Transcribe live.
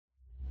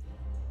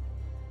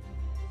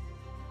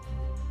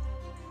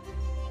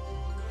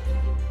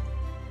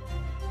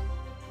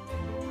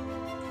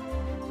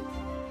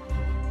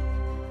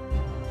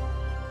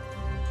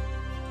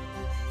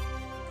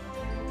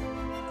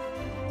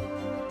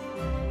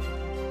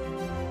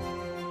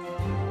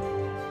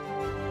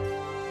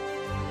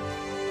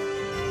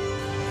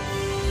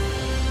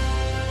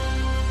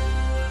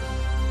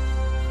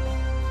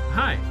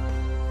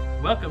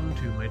Welcome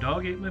to My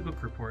Dog Ate My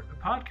Book Report, a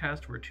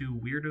podcast where two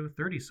weirdo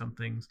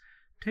 30-somethings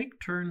take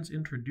turns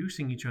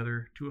introducing each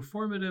other to a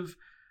formative,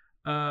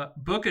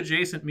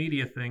 book-adjacent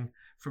media thing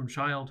from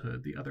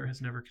childhood the other has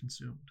never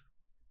consumed.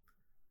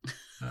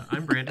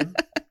 I'm Brandon.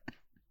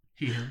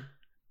 He, him.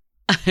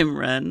 I'm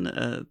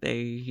Ren.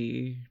 They,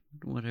 he,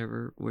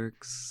 whatever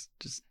works.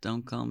 Just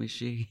don't call me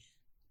she.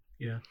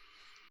 Yeah.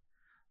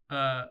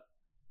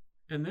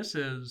 And this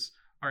is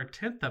our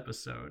 10th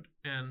episode,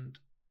 and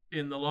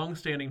in the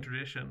long-standing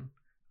tradition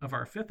of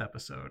our 5th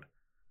episode,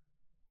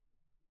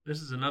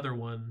 this is another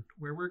one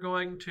where we're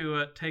going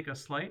to take a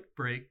slight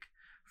break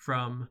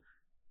from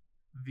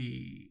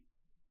the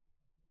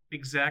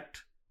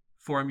exact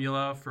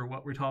formula for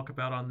what we talk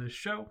about on this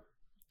show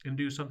and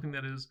do something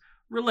that is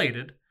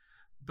related,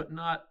 but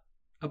not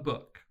a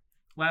book.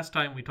 Last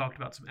time we talked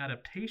about some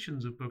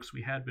adaptations of books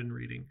we had been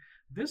reading.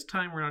 This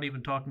time we're not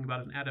even talking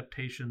about an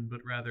adaptation, but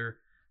rather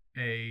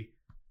a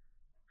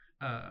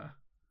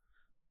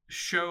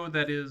show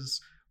that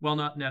is, while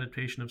not an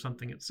adaptation of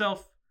something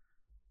itself,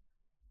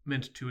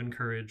 meant to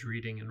encourage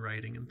reading and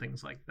writing and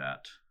things like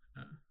that.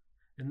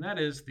 And that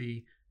is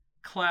the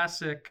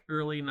classic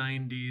early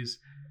 90s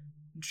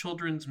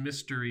children's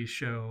mystery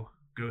show,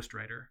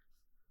 Ghostwriter.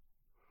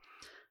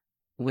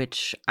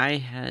 Which I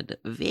had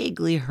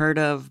vaguely heard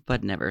of,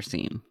 but never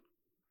seen.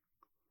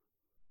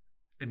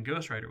 And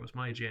Ghostwriter was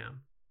my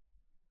jam.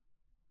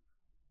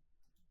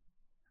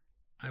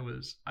 I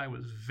was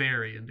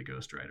very into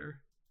Ghostwriter.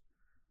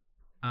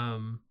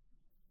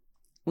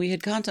 We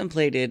had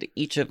contemplated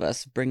each of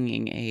us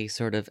bringing a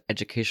sort of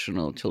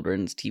educational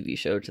children's TV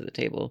show to the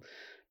table,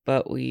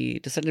 but we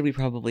decided we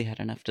probably had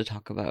enough to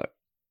talk about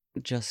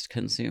just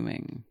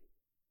consuming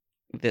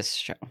this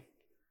show.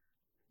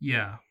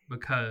 Yeah,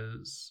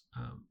 because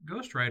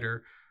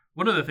Ghostwriter,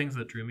 one of the things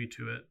that drew me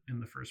to it in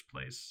the first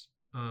place,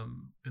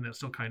 and that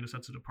still kind of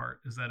sets it apart,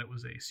 is that it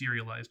was a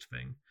serialized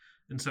thing.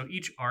 And so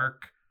each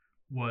arc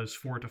was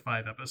 4 to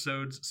 5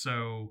 episodes.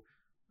 So,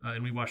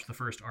 and we watched the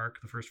first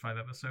arc, the first 5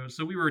 episodes.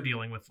 So we were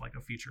dealing with like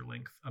a feature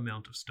length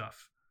amount of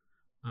stuff,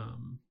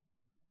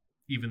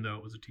 even though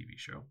it was a TV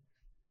show.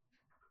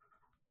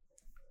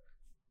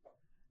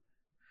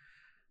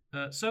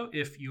 So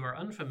if you are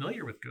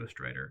unfamiliar with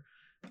Ghostwriter,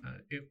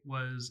 it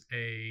was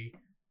a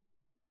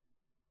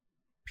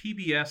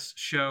PBS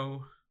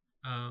show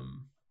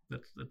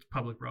that's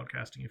public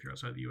broadcasting if you're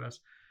outside the US,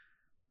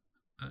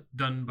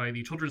 done by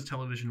the Children's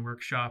Television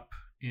Workshop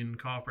in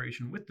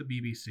cooperation with the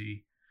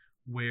BBC,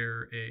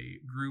 where a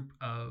group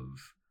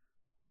of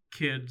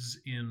kids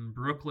in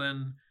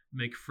Brooklyn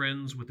make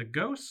friends with a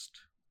ghost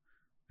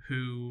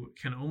who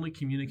can only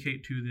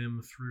communicate to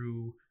them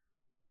through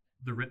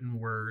the written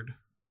word.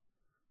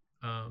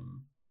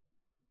 And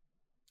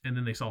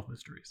then they solve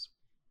mysteries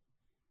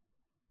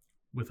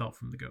with help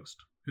from the ghost,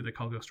 who they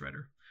call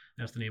Ghostwriter.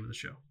 That's the name of the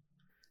show.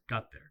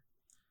 Got there.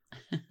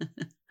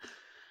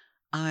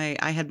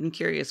 I had been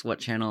curious what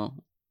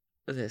channel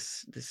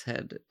this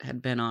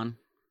had been on.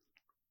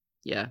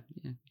 Yeah,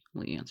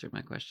 well, you answered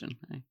my question.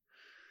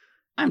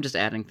 I'm just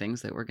adding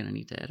things that we're going to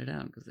need to edit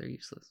out because they're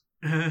useless.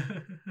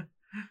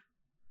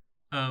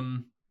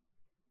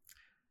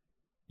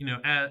 You know,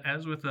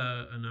 as with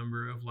a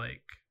number of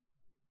like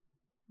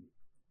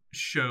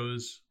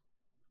shows,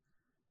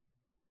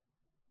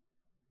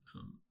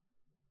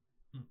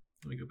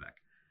 let me go back.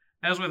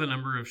 As with a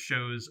number of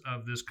shows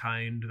of this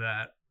kind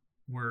that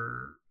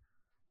were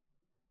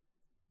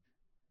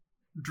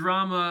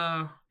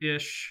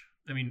drama-ish,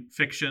 I mean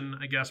fiction,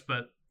 I guess,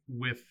 but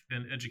with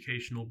an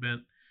educational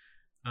bent.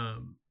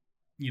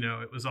 You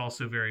know, it was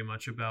also very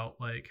much about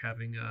like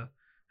having a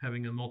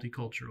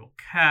multicultural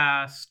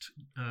cast.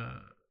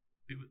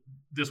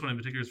 This one in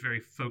particular is very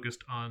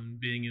focused on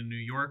being in New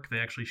York. They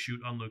actually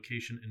shoot on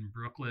location in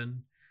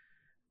Brooklyn,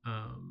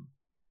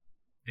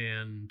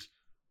 and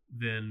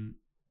then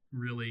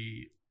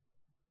really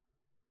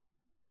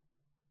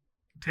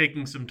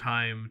taking some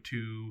time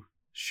to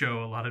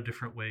show a lot of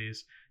different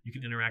ways you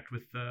can interact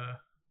with the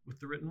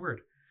written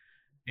word.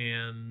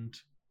 And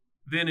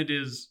then it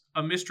is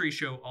a mystery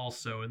show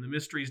also, and the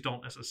mysteries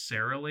don't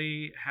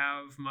necessarily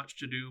have much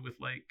to do with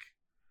like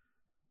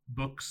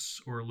books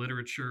or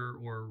literature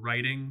or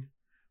writing,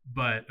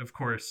 but of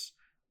course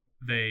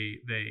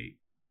they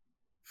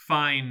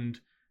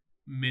find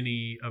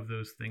many of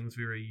those things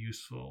very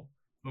useful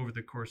over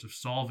the course of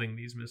solving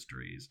these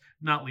mysteries,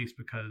 not least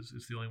because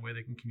it's the only way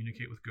they can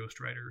communicate with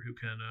Ghostwriter, who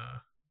can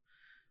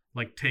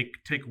like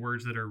take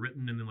words that are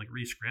written and then like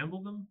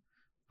re-scramble them.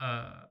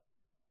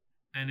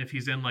 And if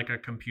he's in like a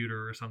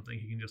computer or something,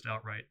 he can just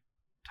outright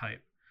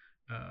type.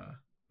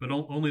 But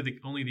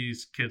only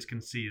these kids can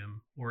see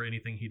him or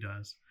anything he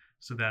does.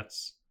 So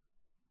that's,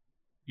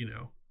 you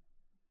know,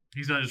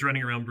 he's not just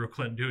running around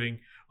Brooklyn doing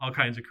all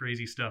kinds of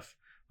crazy stuff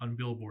on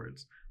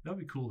billboards. That would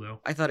be cool,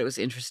 though. I thought it was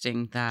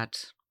interesting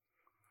that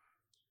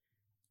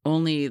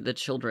only the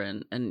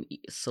children and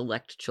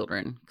select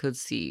children could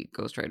see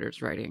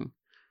Ghostwriter's writing.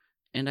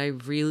 And I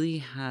really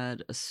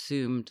had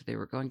assumed they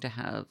were going to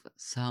have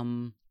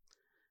some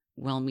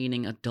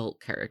well-meaning adult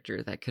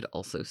character that could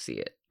also see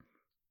it.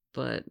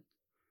 But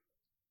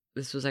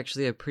this was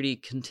actually a pretty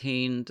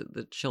contained,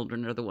 the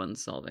children are the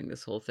ones solving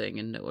this whole thing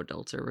and no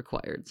adults are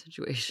required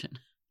situation.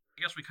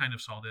 I guess we kind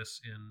of saw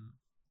this in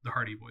the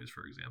Hardy Boys,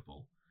 for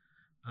example,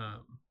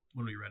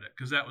 when we read it,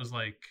 because that was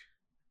like,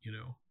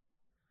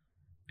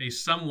 a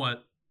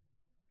somewhat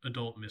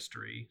adult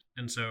mystery,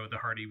 and so the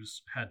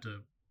Hardys had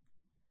to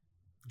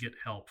get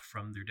help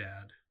from their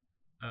dad,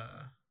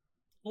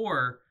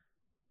 or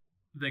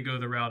they go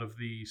the route of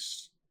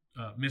these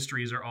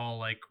mysteries are all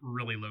like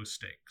really low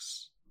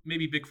stakes,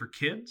 maybe big for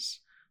kids,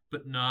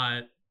 but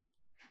not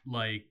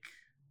like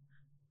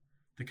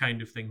the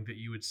kind of thing that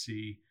you would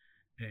see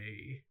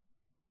a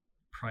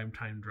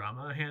primetime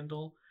drama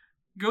handle.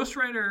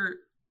 Ghostwriter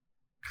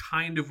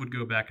kind of would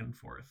go back and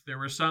forth. There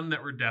were some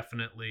that were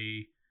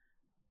definitely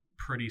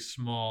pretty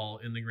small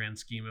in the grand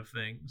scheme of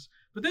things,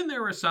 but then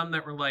there were some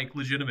that were like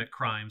legitimate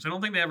crimes. I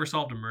don't think they ever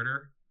solved a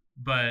murder,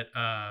 but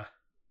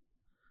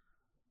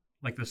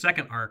like the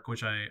second arc,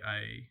 which I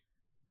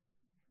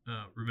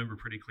remember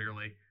pretty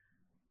clearly,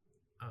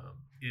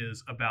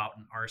 is about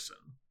an arson,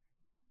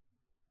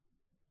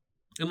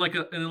 and like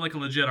a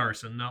legit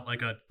arson, not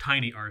like a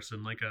tiny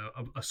arson, like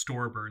a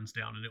store burns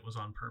down and it was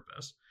on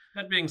purpose.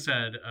 That being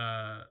said,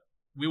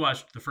 we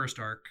watched the first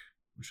arc,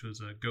 which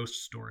was a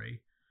ghost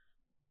story,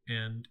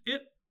 and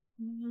it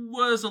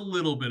was a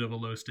little bit of a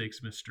low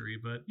stakes mystery,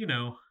 but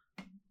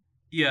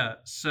yeah.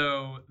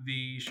 So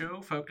the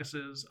show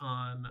focuses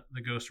on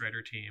the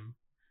Ghostwriter team,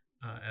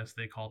 as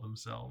they call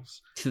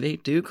themselves. They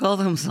do call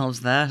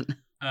themselves that.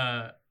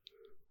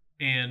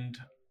 And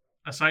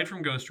aside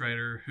from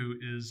Ghostwriter, who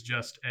is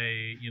just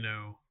a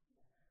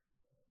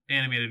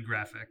animated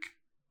graphic,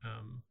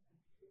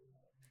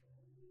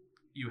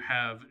 you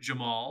have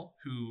Jamal,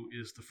 who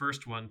is the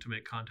first one to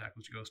make contact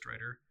with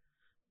Ghostwriter.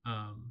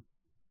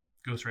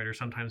 Ghostwriter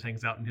sometimes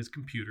hangs out in his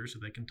computer so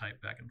they can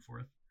type back and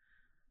forth.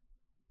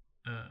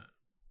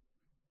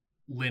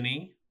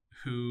 Linny,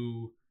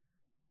 who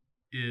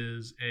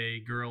is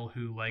a girl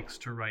who likes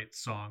to write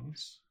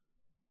songs,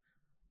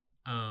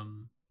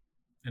 and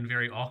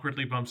very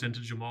awkwardly bumps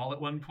into Jamal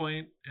at one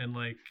point, and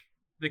like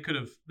they could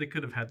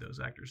have had those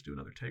actors do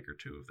another take or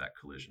two of that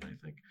collision, I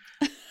think.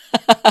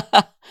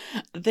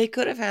 They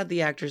could have had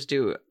the actors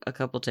do a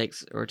couple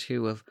takes or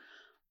two of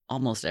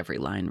almost every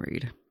line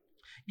read.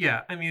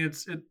 Yeah, I mean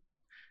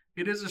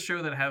it is a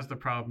show that has the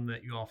problem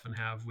that you often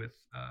have with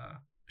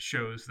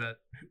shows that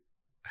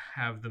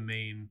have the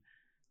main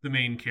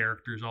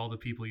characters, all the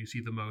people you see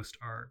the most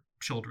are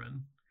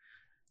children.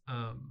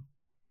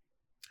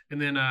 And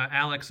then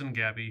Alex and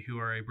Gabby, who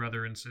are a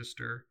brother and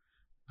sister,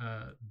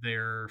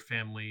 their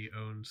family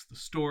owns the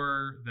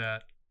store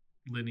that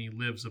Linny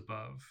lives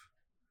above.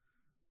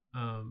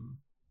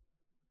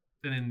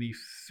 And then the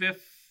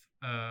fifth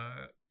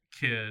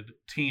kid,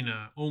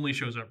 Tina, only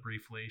shows up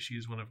briefly.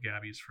 She's one of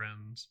Gabby's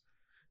friends,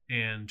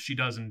 and she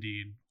does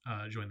indeed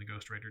join the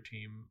Ghostwriter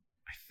team,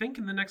 I think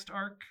in the next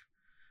arc.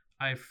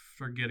 I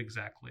forget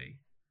exactly.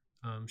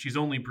 She's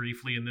only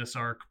briefly in this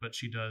arc, but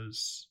she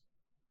does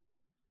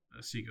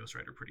see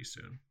Ghostwriter pretty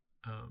soon,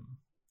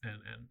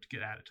 and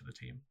get added to the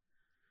team.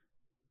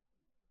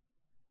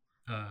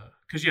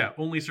 Because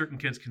only certain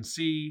kids can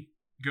see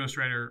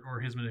Ghostwriter or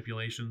his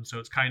manipulation, so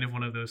it's kind of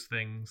one of those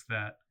things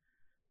that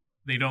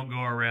they don't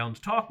go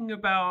around talking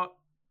about,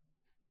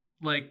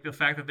 like the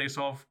fact that they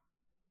solve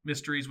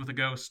mysteries with a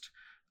ghost,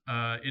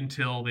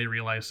 until they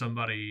realize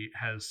somebody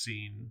has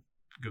seen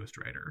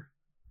Ghostwriter.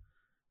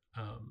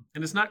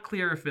 And it's not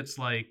clear if it's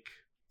like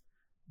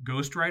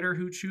Ghostwriter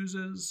who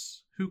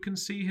chooses who can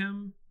see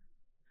him,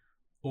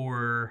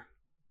 or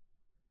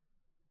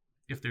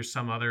if there's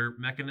some other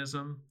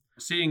mechanism.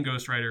 Seeing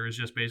Ghostwriter is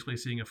just basically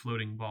seeing a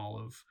floating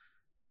ball of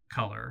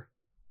color.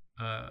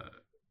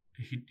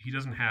 He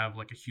doesn't have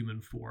like a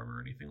human form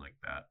or anything like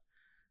that.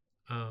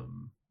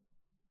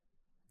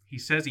 He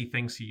says he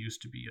thinks he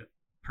used to be a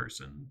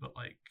person, but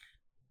like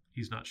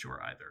he's not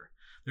sure either.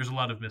 There's a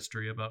lot of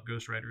mystery about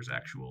Ghostwriter's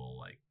actual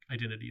like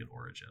identity and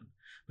origin,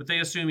 but they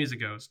assume he's a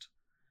ghost,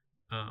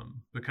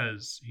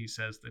 because he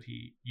says that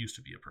he used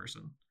to be a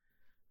person.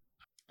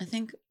 I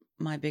think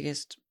my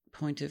biggest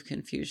point of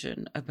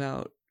confusion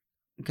about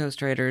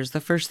Ghostwriter is the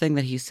first thing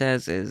that he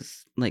says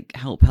is like,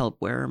 help,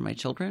 where are my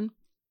children?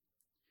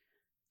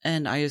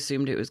 And I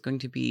assumed it was going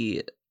to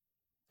be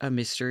a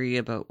mystery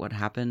about what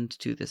happened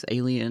to this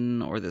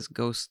alien or this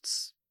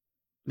ghost's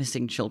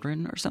missing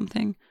children or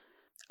something.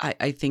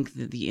 I think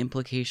that the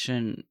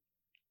implication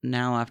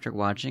now after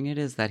watching it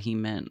is that he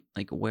meant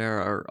like, where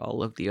are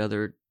all of the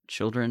other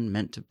children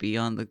meant to be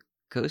on the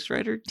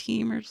Ghostwriter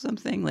team or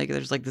something? Like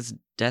there's like this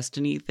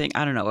destiny thing.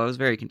 I don't know. I was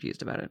very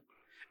confused about it.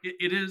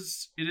 It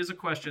is a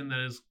question that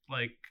is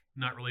like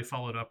not really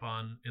followed up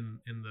on in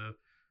the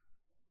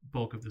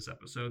bulk of this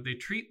episode. They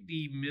treat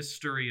the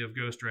mystery of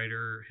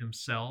Ghostwriter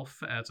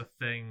himself as a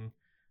thing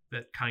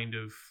that kind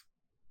of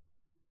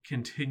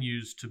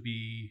continues to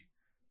be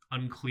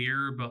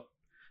unclear, but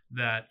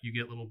that you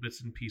get little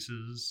bits and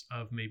pieces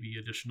of maybe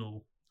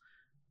additional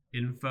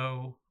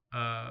info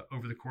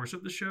over the course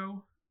of the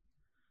show.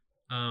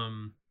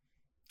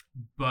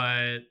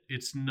 But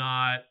it's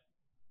not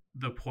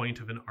the point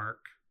of an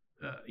arc.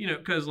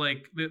 because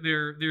like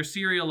they're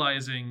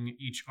serializing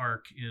each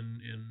arc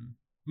in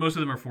most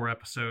of them are 4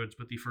 episodes,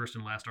 but the first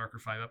and last arc are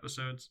 5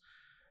 episodes.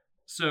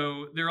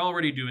 So they're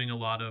already doing a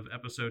lot of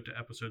episode to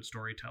episode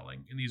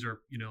storytelling, and these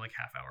are like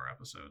half-hour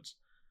episodes.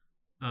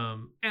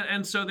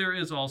 And so there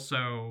is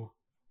also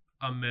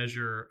a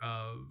measure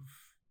of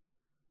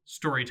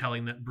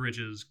storytelling that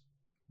bridges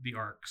the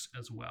arcs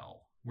as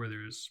well, where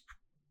there's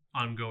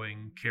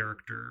ongoing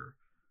character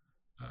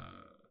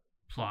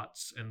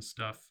plots and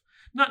stuff.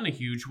 Not in a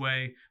huge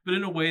way, but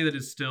in a way that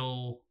is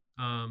still,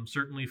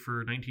 certainly for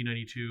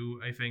 1992,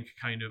 I think,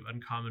 kind of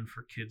uncommon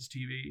for kids'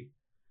 TV.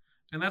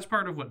 And that's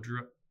part of what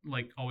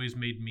always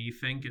made me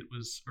think it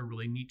was a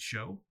really neat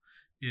show,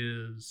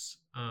 is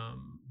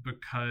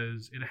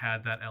because it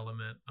had that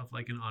element of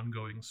like an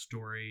ongoing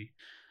story.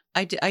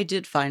 I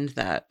did find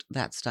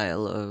that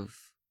style of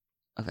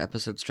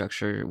episode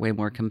structure way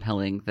more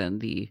compelling than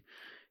the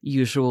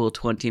usual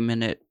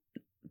 20-minute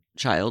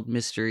child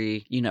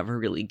mystery. You never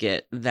really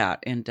get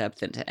that in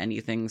depth into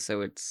anything,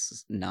 so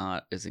it's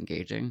not as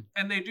engaging.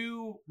 And they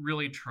do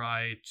really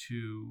try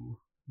to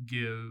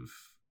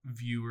give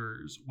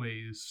viewers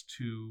ways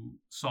to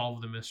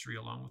solve the mystery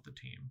along with the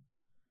team.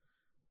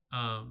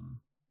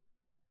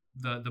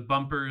 The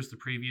bumpers, the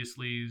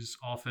previouslys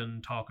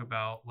often talk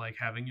about like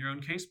having your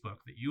own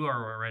casebook that you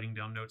are writing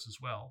down notes as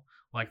well,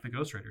 like the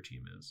Ghostwriter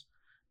team is.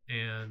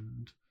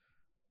 And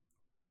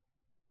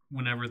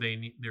whenever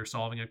they're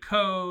solving a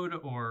code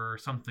or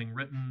something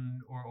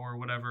written or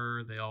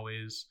whatever, they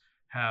always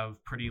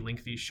have pretty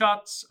lengthy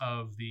shots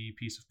of the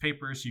piece of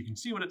paper so you can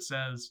see what it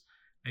says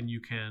and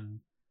you can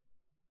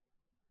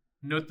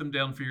note them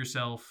down for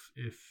yourself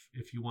if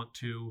you want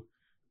to.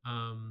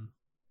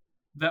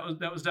 That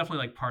was definitely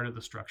like part of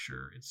the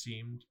structure, it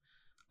seemed,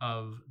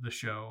 of the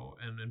show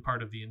and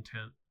part of the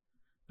intent.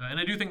 And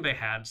I do think they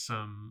had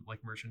some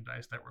like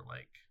merchandise that were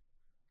like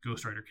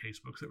Ghostwriter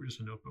casebooks that were just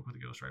a notebook with a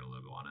Ghostwriter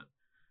logo on it.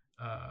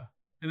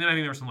 And then I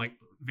think there were some like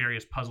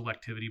various puzzle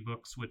activity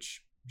books,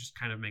 which just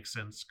kind of makes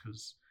sense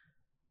because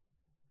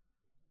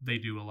they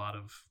do a lot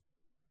of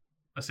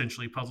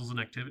essentially puzzles and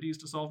activities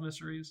to solve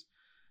mysteries.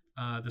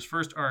 This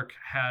first arc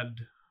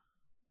had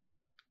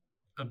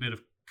a bit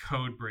of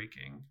code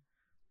breaking.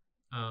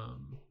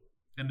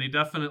 And they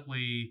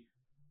definitely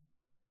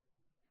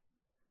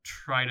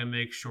try to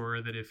make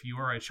sure that if you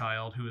are a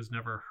child who has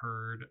never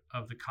heard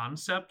of the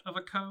concept of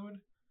a code,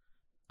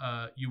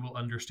 you will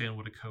understand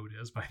what a code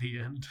is by the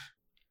end.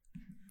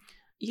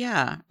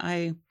 Yeah,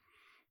 I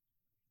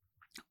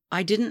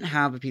didn't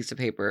have a piece of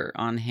paper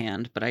on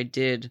hand, but I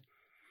did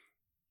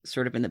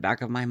sort of in the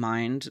back of my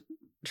mind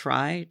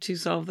try to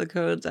solve the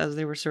codes as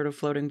they were sort of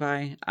floating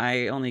by.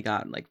 I only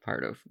got like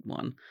part of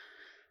one.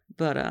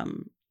 But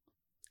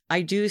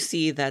I do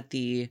see that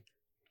the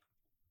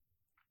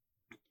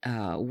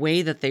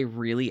way that they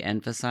really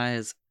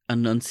emphasize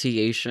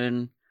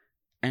enunciation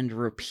and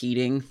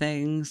repeating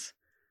things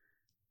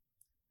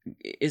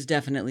is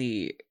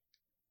definitely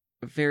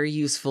very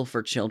useful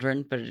for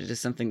children, but it is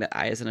something that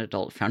I, as an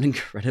adult, found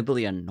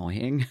incredibly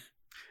annoying.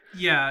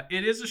 Yeah,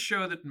 it is a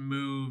show that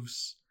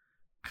moves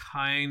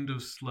kind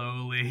of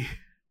slowly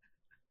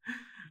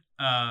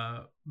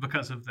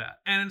because of that.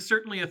 And it's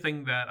certainly a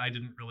thing that I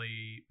didn't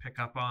really pick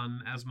up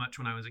on as much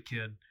when I was a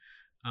kid.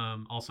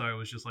 Also, I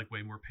was just like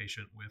way more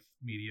patient with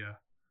media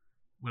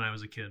when I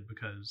was a kid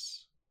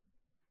because,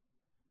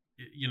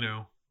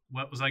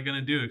 what was I going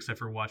to do except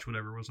for watch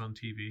whatever was on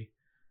TV?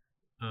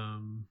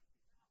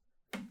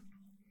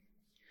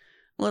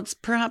 Well, it's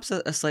perhaps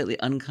a slightly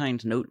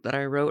unkind note that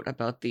I wrote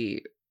about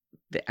the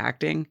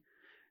acting,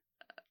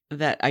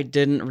 that I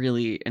didn't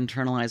really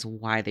internalize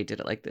why they did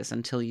it like this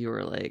until you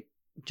were like,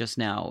 just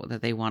now,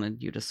 that they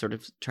wanted you to sort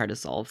of try to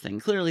solve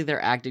things. Clearly,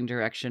 their acting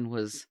direction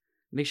was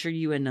make sure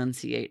you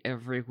enunciate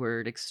every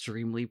word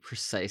extremely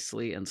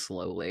precisely and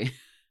slowly.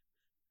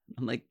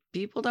 I'm like,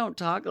 people don't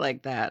talk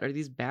like that. Are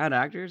these bad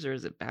actors or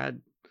is it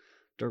bad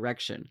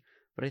direction?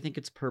 But I think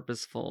it's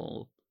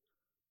purposeful.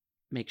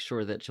 Make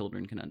sure that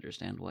children can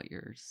understand what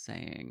you're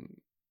saying,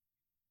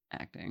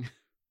 acting.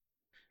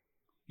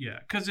 Yeah,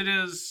 because it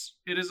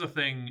is a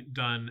thing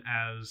done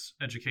as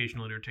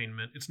educational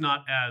entertainment. It's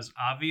not as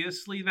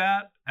obviously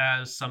that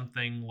as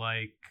something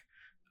like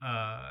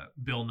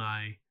Bill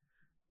Nye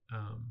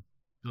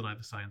the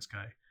Science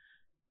Guy,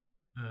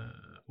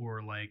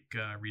 or like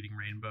Reading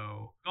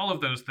Rainbow. All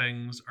of those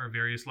things are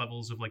various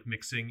levels of like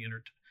mixing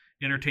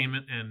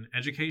entertainment and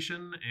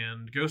education.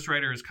 And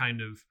Ghostwriter is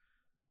kind of,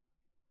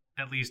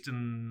 at least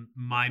in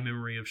my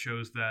memory of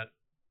shows that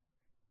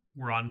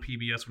were on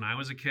PBS when I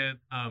was a kid,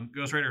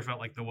 Ghostwriter felt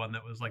like the one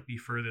that was like the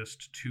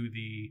furthest to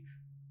the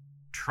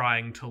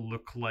trying to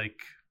look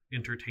like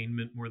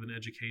entertainment more than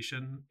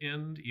education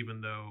end, even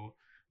though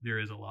there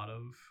is a lot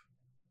of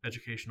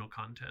educational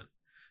content.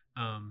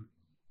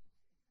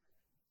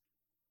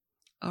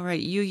 All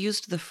right, you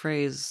used the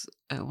phrase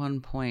at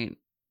one point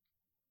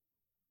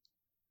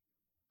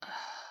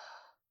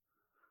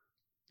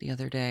the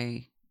other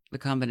day, the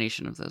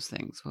combination of those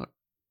things. What?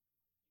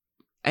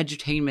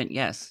 Edutainment,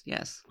 yes.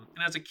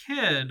 And as a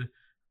kid,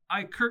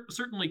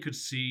 certainly could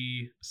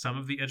see some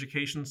of the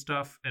education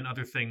stuff, and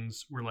other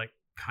things were like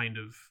kind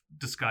of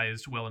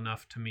disguised well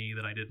enough to me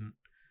that I didn't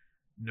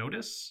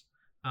notice.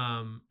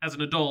 As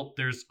an adult,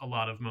 there's a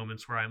lot of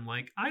moments where I'm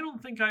like, I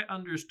don't think I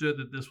understood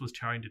that this was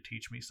trying to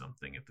teach me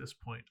something at this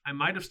point. I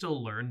might have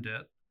still learned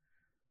it,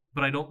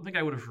 but I don't think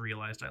I would have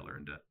realized I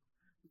learned it.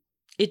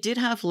 It did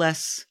have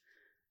less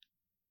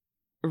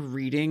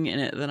reading in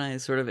it than I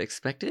sort of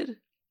expected.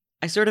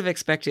 I sort of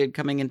expected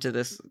coming into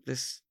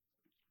this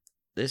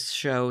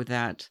show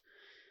that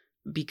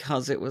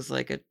because it was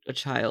like a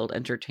child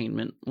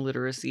entertainment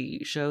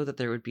literacy show that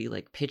there would be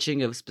like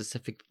pitching of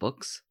specific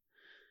books.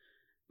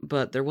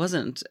 But there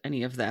wasn't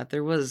any of that.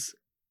 There was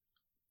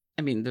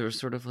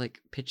sort of like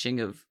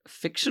pitching of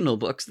fictional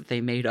books that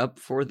they made up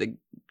for the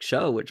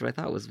show, which I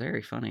thought was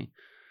very funny.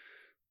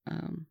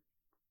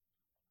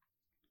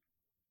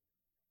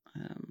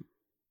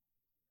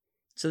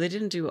 So they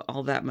didn't do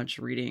all that much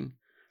reading.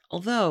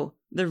 Although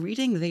the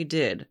reading they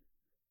did,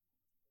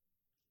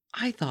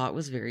 I thought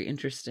was very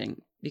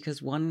interesting,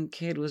 because one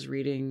kid was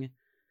reading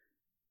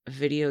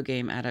video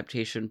game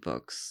adaptation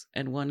books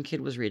and one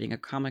kid was reading a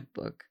comic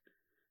book.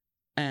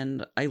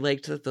 And I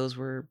liked that those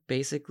were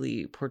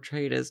basically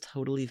portrayed as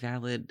totally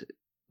valid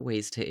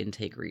ways to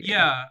intake reading.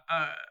 Yeah,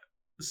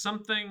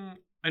 something,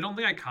 I don't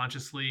think I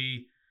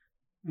consciously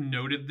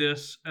noted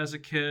this as a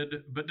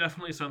kid, but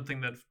definitely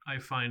something that I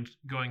find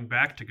going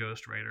back to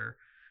Ghostwriter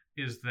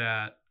is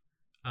that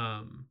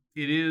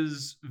it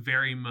is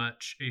very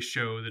much a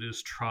show that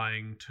is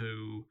trying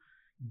to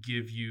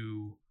give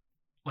you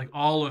like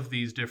all of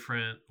these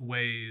different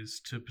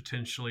ways to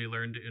potentially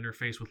learn to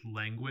interface with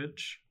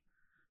language,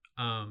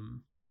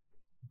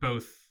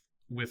 both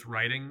with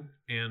writing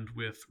and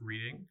with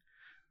reading,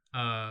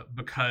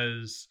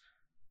 because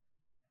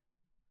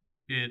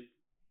it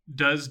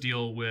does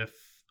deal with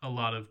a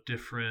lot of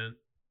different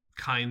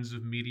kinds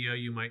of media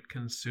you might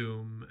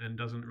consume, and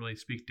doesn't really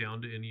speak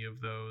down to any of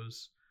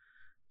those,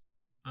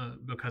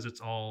 because it's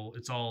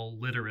all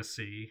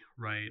literacy,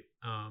 right?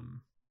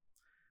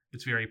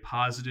 It's very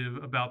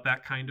positive about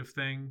that kind of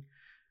thing,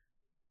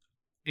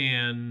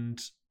 and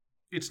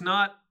it's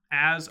not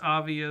as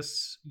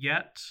obvious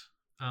yet,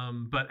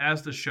 but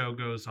as the show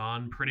goes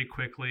on, pretty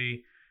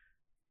quickly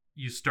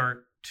you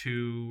start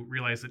to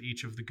realize that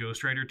each of the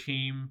Ghostwriter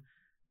team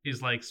is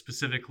like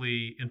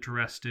specifically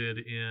interested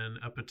in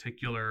a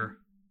particular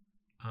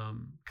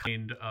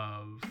kind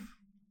of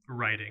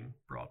writing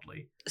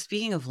broadly.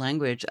 Speaking of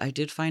language, I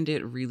did find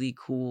it really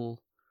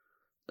cool.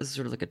 This is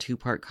sort of like a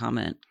two-part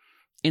comment.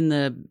 In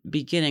the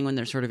beginning, when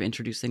they're sort of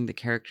introducing the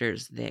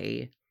characters,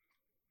 they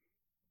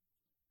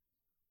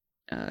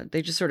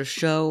just sort of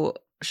show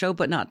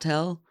but not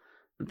tell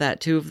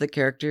that two of the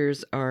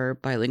characters are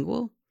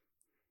bilingual.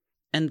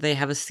 And they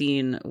have a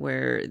scene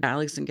where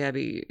Alex and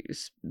Gabby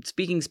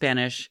speaking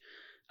Spanish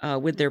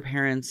with their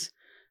parents,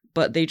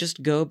 but they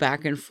just go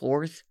back and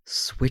forth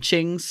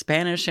switching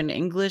Spanish and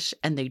English,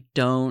 and they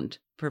don't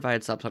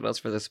provide subtitles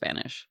for the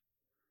Spanish.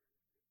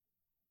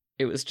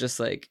 It was just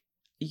like,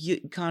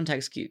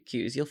 context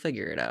cues, you'll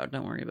figure it out.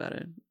 Don't worry about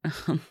it.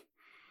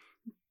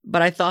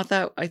 But I thought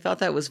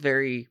that was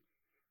very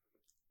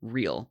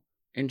real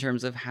in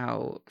terms of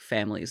how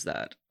families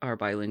that are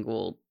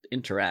bilingual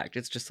interact.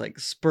 It's just like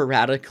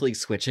sporadically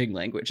switching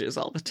languages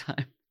all the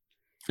time,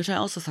 which I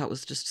also thought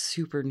was just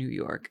super New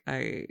York.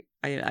 I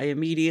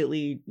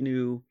immediately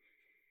knew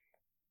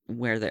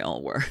where they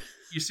all were.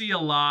 You see a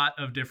lot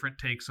of different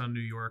takes on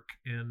New York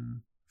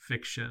in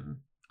fiction,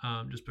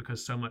 just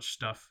because so much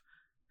stuff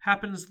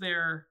happens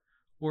there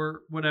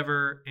or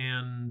whatever.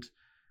 And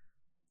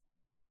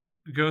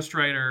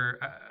Ghostwriter,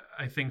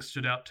 I think,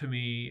 stood out to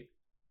me,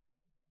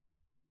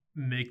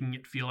 making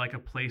it feel like a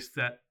place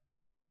that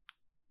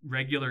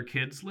regular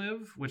kids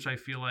live, which I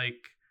feel like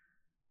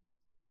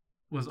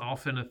was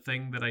often a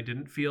thing that I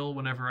didn't feel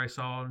whenever I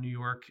saw New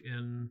York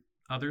in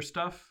other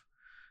stuff.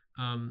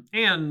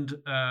 And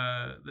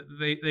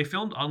they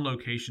filmed on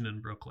location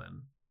in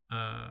Brooklyn.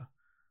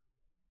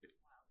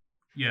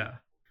 Yeah.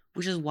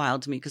 Which is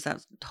wild to me, because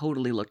that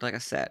totally looked like a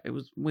set. It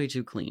was way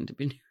too clean to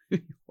be New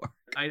York.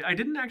 I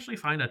didn't actually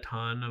find a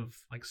ton of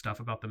like stuff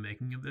about the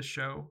making of this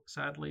show,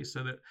 sadly,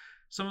 so that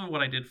some of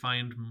what I did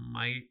find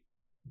might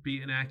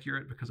be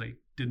inaccurate, because I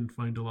didn't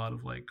find a lot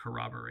of like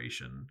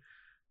corroboration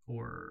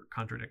or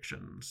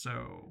contradiction.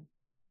 So,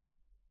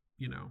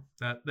 you know,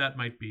 that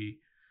might be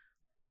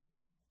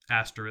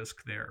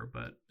asterisk there,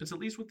 but it's at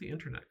least what the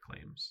internet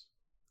claims.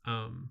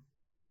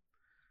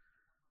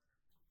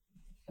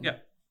 Yeah.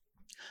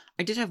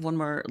 I did have one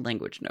more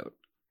language note.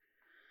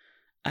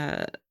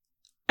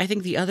 I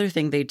think the other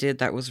thing they did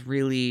that was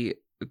really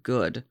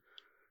good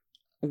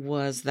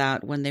was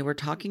that when they were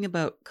talking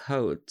about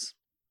codes,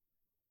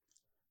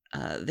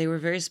 they were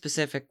very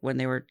specific when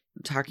they were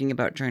talking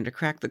about trying to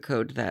crack the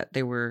code, that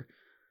they were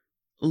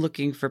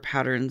looking for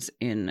patterns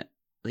in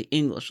the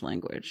English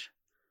language.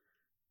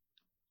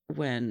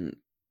 When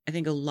I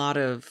think a lot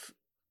of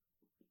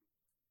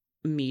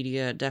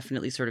media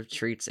definitely sort of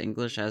treats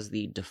English as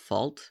the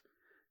default,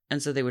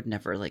 and so they would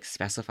never like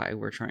specify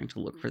we're trying to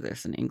look for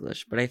this in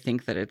English. But I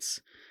think that it's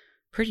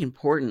pretty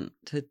important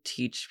to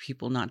teach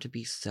people not to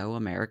be so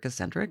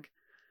America-centric.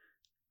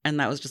 And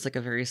that was just like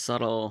a very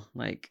subtle,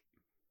 like,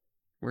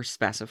 we're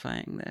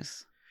specifying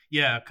this.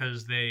 Yeah,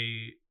 because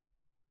they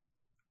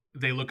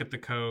look at the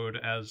code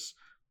as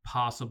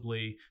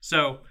possibly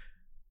so.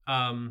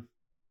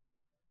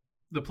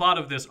 The plot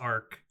of this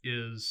arc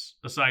is,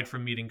 aside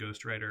from meeting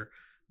Ghostwriter,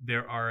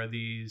 there are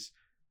these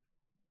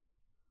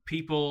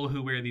people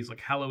who wear these like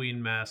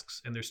Halloween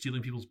masks and they're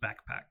stealing people's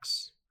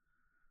backpacks.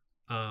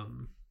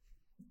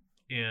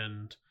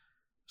 And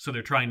so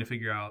they're trying to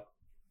figure out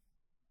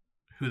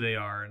who they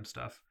are and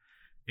stuff.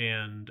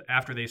 And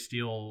after they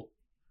steal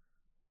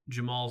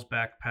Jamal's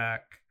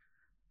backpack,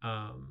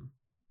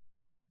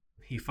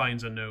 he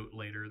finds a note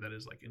later that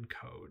is like in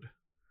code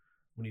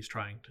when he's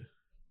trying to,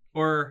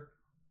 or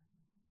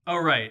oh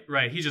right,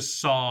 he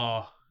just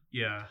saw,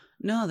 yeah.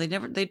 No, they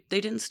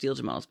didn't steal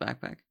Jamal's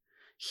backpack.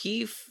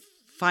 He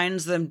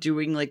finds them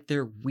doing like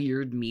their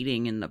weird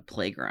meeting in the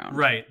playground.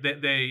 Right.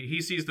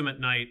 He sees them at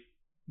night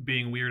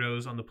being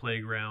weirdos on the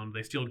playground.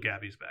 They steal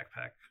Gabby's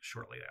backpack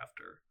shortly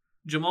after.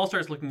 Jamal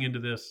starts looking into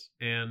this,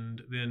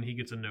 and then he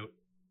gets a note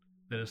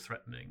that is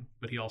threatening,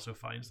 but he also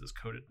finds this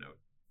coded note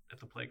at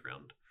the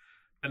playground.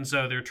 And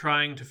so they're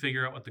trying to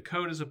figure out what the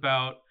code is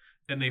about,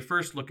 and they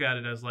first look at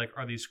it as like,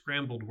 are these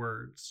scrambled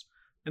words?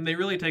 And they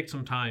really take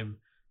some time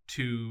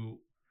to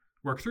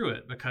work through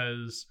it,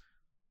 because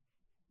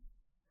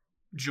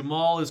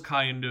Jamal is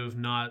kind of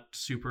not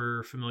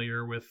super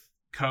familiar with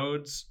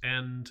codes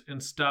and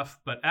stuff,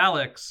 but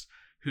Alex,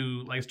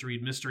 who likes to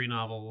read mystery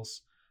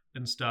novels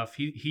and stuff,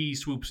 he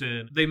swoops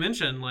in. They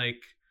mention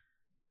like,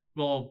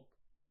 well,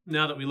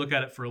 now that we look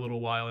at it for a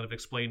little while and have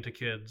explained to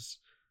kids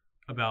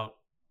about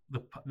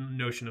the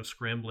notion of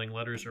scrambling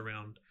letters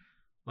around,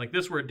 like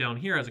this word down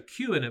here has a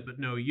Q in it but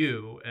no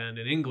U, and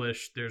in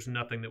English there's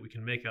nothing that we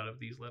can make out of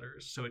these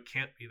letters, so it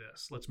can't be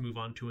this. Let's move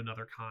on to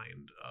another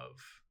kind of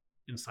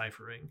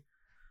enciphering.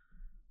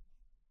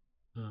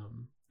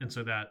 And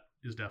so that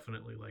is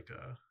definitely like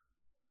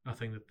a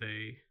thing that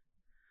they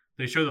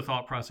show the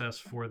thought process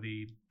for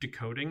the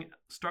decoding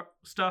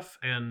stuff,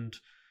 and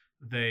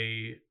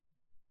they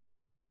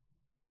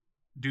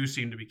do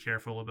seem to be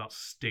careful about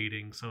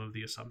stating some of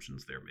the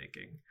assumptions they're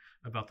making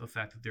about the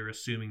fact that they're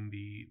assuming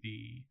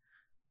the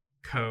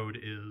code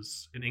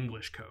is an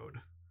English code.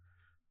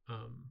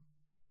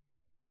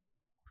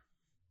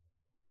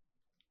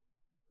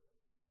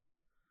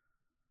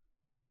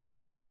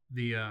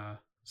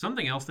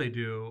 Something else they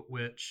do,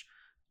 which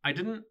I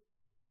didn't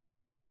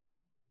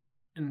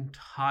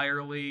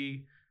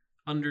entirely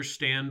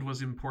understand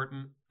was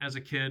important as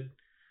a kid,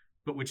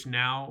 but which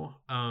now,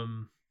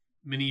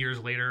 many years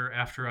later,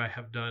 after I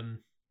have done,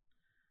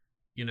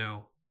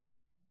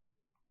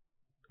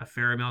 a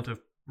fair amount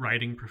of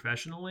writing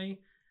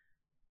professionally,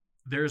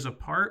 there's a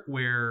part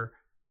where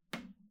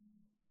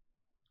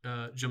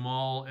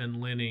Jamal and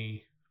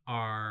Lenny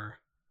are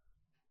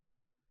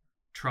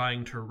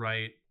trying to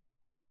write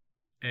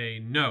a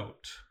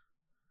note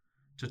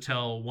to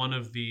tell one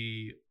of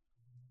the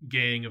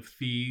gang of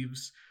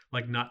thieves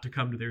like not to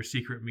come to their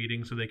secret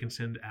meeting so they can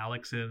send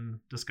Alex in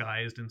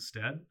disguised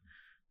instead.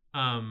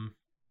 And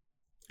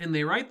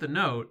they write the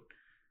note,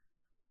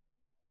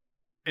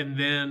 and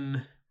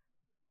then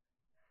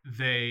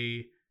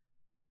they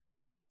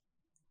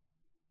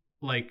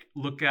like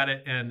look at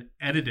it and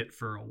edit it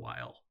for a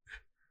while.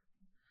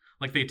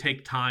 Like they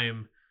take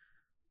time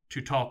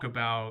to talk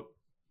about,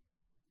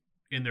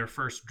 in their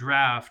first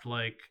draft,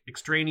 like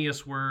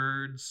extraneous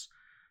words,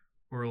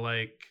 or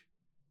like,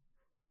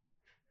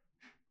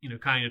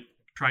 kind of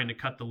trying to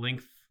cut the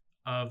length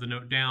of the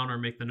note down or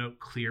make the note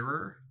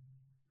clearer.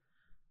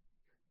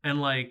 And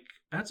like,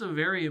 that's a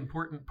very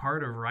important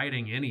part of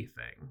writing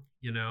anything,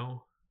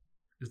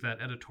 is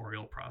that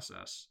editorial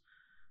process.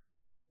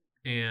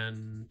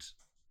 And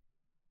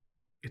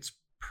it's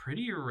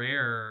pretty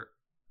rare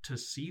to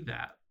see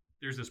that.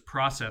 There's this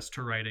process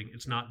to writing.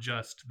 It's not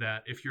just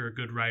that if you're a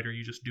good writer,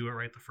 you just do it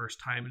right the first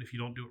time. And if you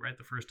don't do it right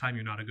the first time,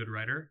 you're not a good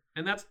writer.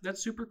 And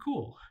that's super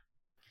cool.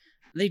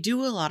 They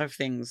do a lot of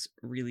things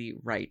really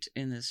right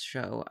in this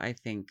show. I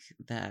think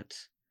that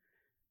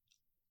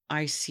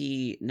I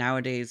see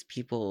nowadays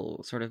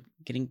people sort of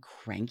getting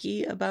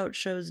cranky about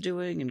shows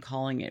doing and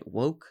calling it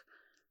woke.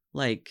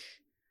 Like,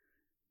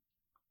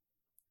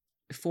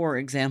 for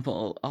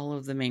example, all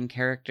of the main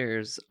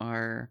characters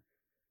are,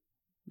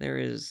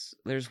 there's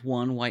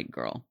one white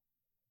girl.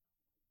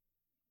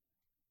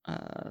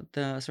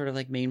 The sort of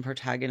like main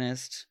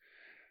protagonist,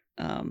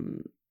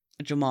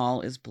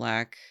 Jamal, is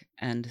black,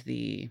 and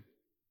the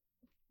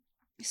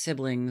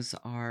siblings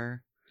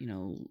are,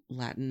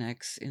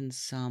 Latinx in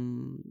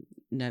some.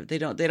 No, they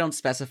don't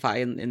specify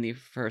in the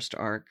first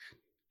arc.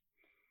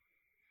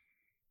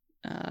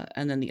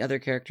 And then the other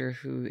character,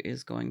 who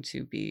is going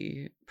to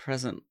be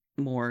present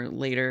more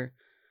later,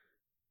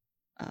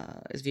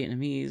 is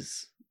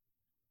Vietnamese.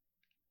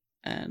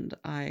 And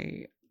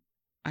I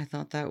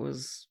thought that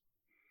was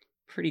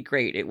pretty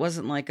great. It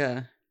wasn't like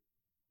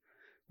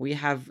we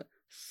have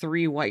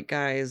 3 white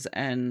guys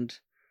and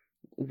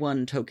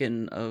one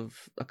token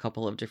of a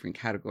couple of different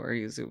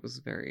categories. It was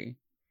very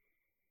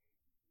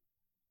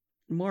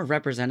more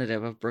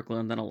representative of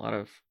Brooklyn than a lot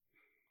of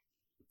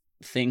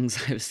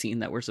things I've seen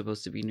that were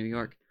supposed to be New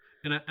York.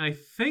 And I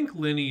think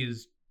Lenny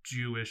is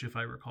Jewish, if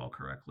I recall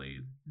correctly.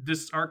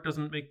 This arc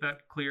doesn't make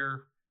that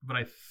clear, but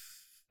I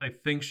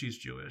think she's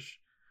Jewish.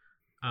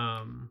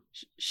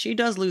 She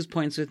does lose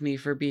points with me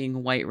for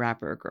being white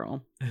rapper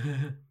girl.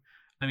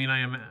 I mean,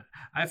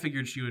 I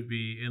figured she would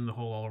be in the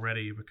hole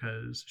already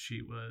because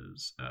she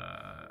was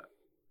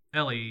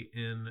Ellie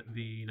in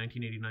the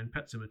 1989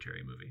 Pet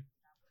Sematary movie.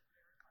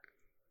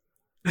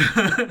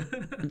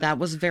 That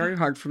was very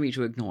hard for me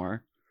to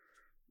ignore.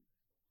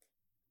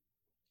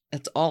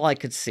 That's all I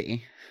could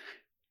see.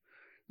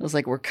 It was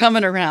like, we're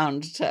coming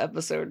around to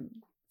episode,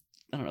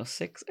 I don't know,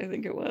 6, I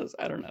think it was.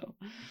 I don't know.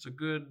 It's a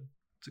good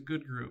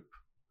group.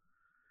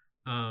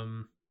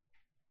 And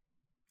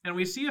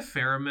we see a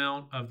fair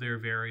amount of their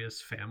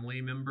various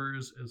family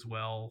members as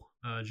well.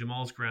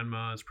 Jamal's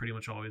grandma is pretty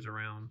much always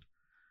around.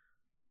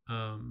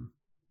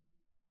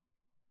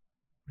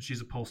 She's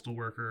a postal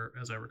worker,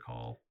 as I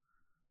recall.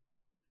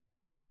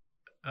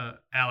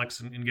 Alex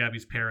and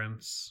Gabby's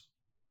parents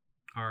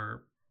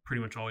are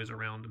pretty much always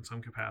around in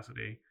some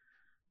capacity.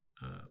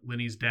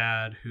 Lenny's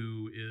dad,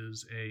 who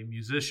is a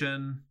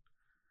musician,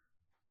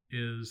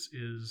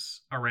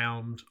 is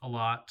around a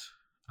lot.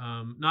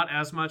 Not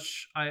as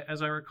much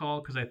as I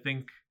recall, because I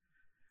think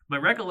my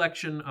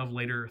recollection of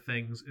later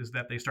things is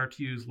that they start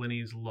to use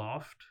Lenny's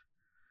loft,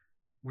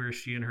 where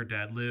she and her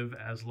dad live,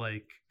 as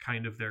like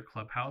kind of their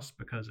clubhouse,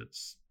 because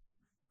it's,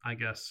 I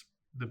guess,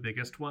 the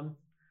biggest one.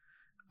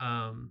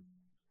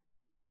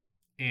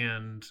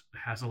 And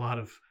has a lot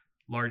of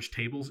large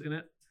tables in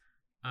it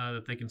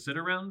that they can sit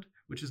around,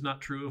 which is not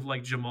true of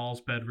like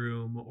Jamal's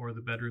bedroom or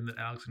the bedroom that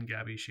Alex and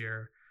Gabby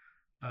share.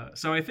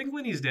 So I think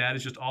Lenny's dad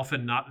is just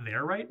often not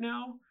there right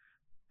now.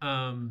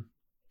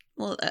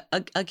 Well,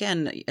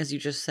 again, as you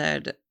just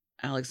said,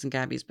 Alex and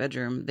Gabby's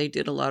bedroom, they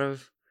did a lot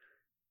of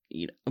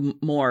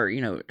more,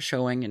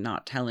 showing and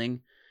not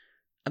telling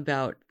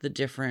about the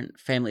different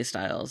family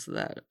styles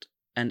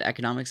and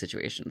economic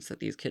situations that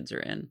these kids are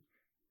in.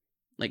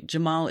 Like,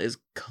 Jamal is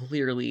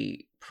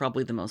clearly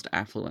probably the most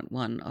affluent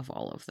one of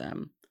all of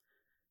them,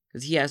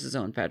 because he has his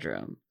own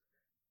bedroom,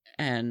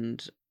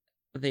 and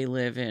they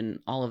live in,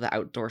 all of the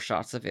outdoor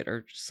shots of it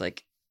are just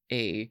like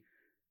a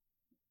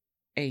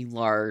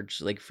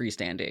large, like,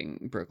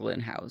 freestanding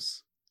Brooklyn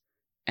house,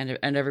 and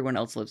everyone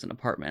else lives in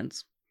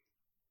apartments.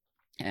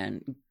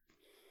 And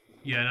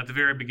yeah, and at the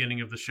very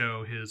beginning of the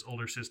show, his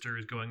older sister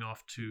is going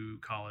off to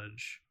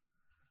college,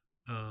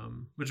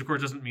 which of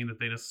course doesn't mean that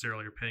they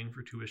necessarily are paying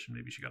for tuition.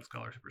 Maybe she got a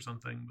scholarship or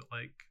something, but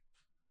like,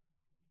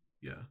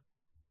 yeah.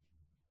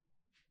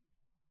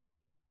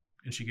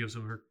 And she gives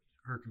him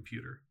her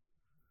computer.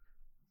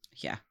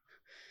 Yeah.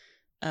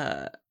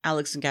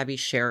 Alex and Gabby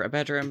share a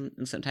bedroom,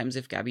 and sometimes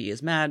if Gabby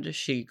is mad,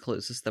 she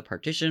closes the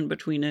partition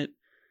between it.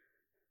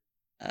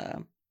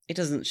 It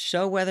doesn't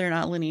show whether or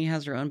not Lenny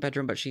has her own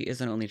bedroom, but she is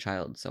an only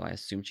child, so I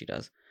assume she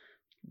does.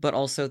 But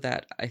also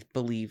that I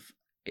believe,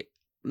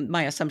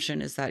 my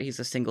assumption is that he's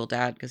a single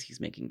dad because he's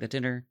making the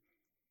dinner.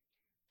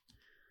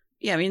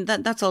 Yeah, I mean,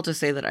 that's all to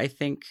say that I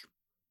think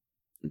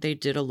they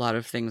did a lot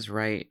of things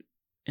right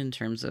in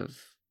terms of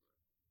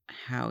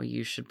how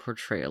you should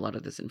portray a lot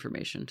of this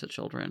information to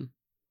children.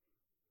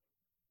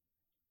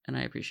 And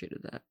I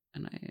appreciated that.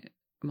 And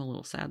I'm a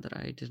little sad that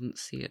I didn't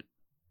see it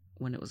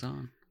when it was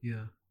on.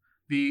 Yeah.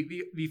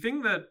 The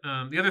thing that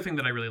the other thing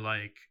that I really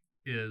like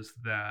is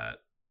that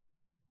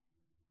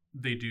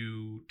they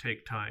do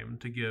take time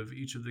to give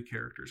each of the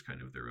characters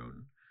kind of their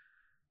own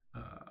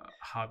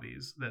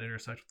hobbies that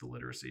intersect with the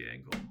literacy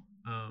angle.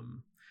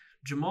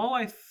 Jamal,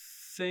 I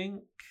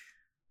think,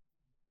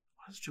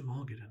 what does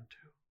Jamal get into?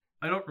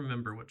 I don't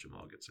remember what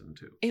Jamal gets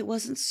into. It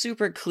wasn't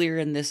super clear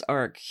in this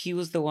arc. He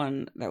was the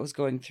one that was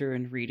going through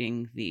and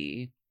reading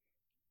the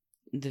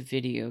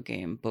video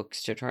game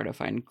books to try to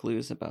find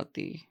clues about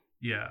the...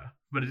 Yeah,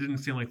 but it didn't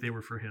seem like they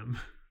were for him.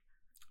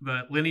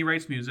 But Lenny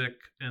writes music,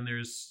 and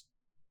there's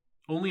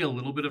only a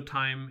little bit of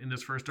time in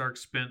this first arc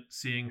spent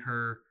seeing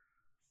her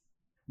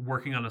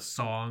working on a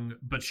song,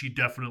 but she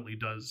definitely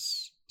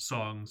does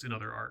songs in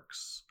other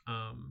arcs.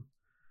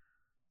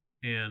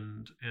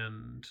 And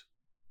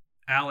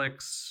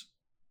Alex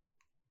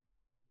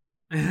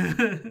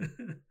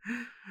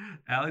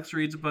Alex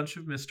reads a bunch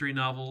of mystery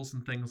novels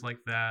and things like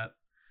that.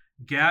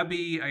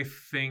 Gabby, I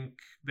think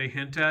they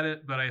hint at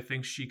it, but I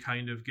think she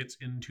kind of gets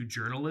into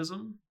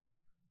journalism.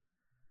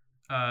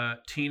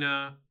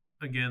 Tina,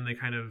 again, they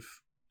kind of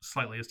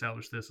slightly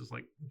establish this as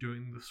like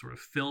doing the sort of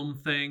film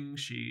thing.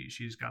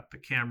 She's got the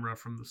camera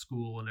from the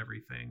school and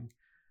everything.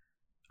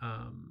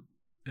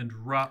 And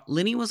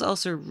Lenny was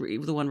also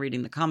the one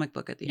reading the comic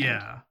book at the end.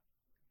 Yeah.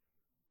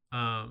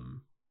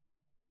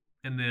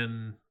 And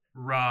then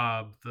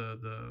Rob,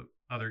 the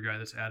other guy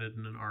that's added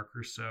in an arc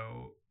or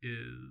so,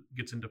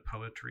 gets into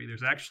poetry.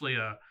 There's actually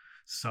a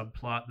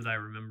subplot that I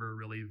remember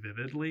really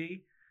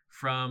vividly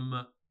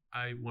from,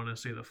 I want to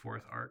say, the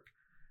fourth arc,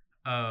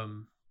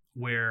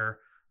 where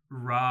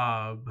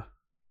Rob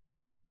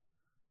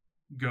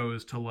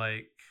goes to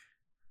like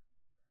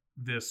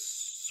this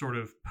sort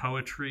of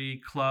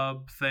poetry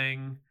club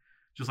thing,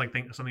 just like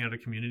something at a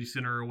community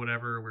center or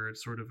whatever, where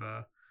it's sort of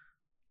a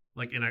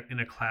like in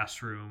a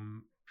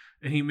classroom,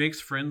 and he makes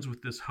friends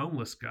with this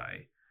homeless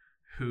guy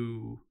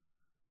who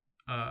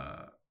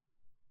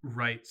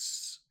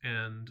writes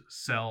and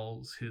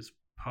sells his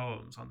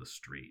poems on the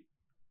street.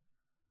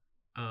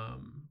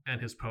 And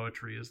his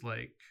poetry is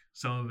like,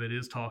 some of it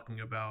is talking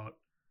about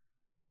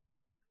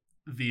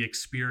the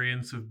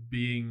experience of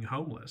being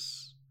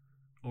homeless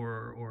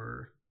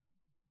or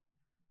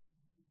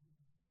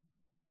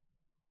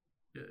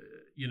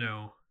you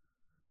know,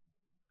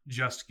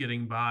 just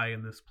getting by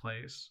in this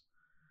place.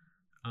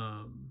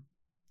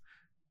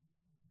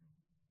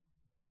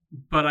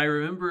 But I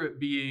remember it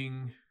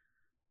being,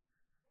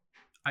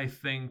 I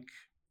think,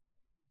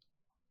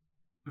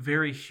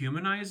 very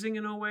humanizing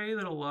in a way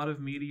that a lot of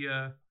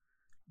media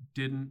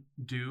didn't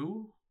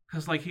do.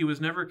 Because, like, he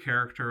was never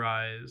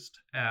characterized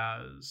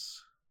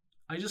as...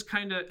 I just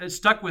kind of... It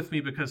stuck with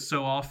me because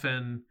so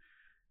often,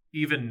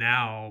 even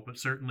now, but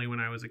certainly when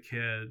I was a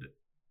kid,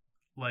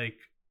 like,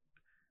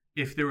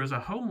 if there was a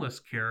homeless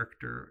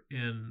character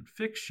in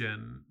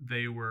fiction,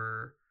 they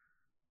were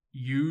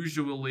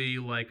usually,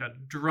 like, a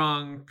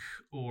drunk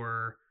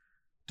or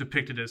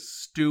depicted as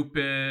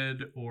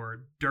stupid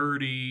or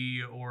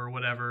dirty or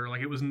whatever.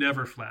 Like, it was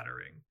never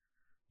flattering,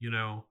 you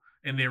know?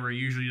 And they were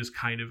usually just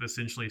kind of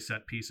essentially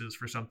set pieces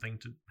for something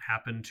to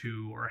happen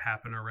to or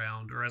happen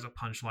around, or as a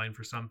punchline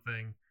for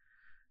something.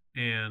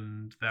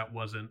 And that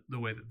wasn't the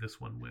way that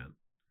this one went.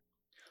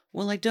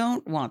 Well, I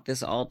don't want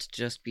this all to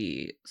just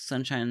be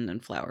sunshine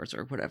and flowers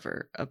or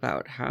whatever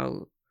about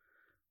how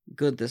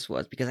good this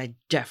was, because I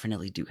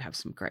definitely do have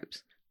some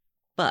gripes.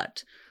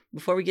 But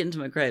before we get into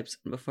my gripes,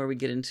 and before we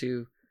get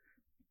into,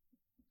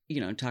 you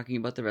know, talking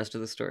about the rest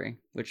of the story,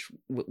 which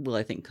will,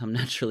 I think, come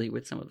naturally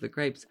with some of the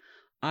gripes,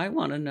 I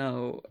want to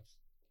know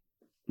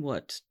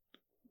what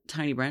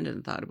Tiny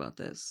Brandon thought about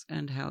this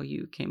and how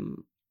you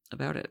came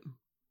about it.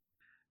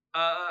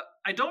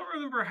 I don't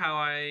remember how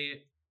I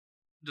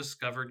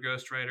discovered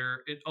Ghostwriter.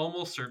 It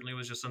almost certainly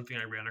was just something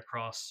I ran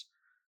across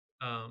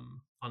on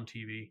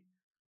TV.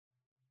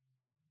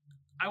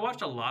 I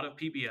watched a lot of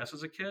PBS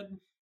as a kid.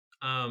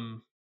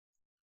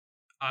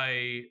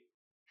 I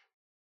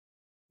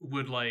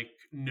would like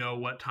know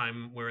what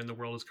time Where in the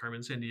World is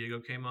Carmen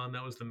Sandiego came on.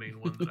 That was the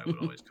main one that I would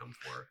always come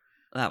for.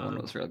 That one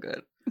was real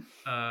good.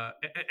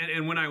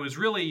 And when I was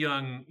really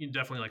young,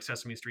 definitely like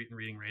Sesame Street and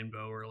Reading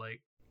Rainbow were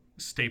like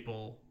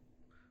staple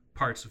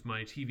parts of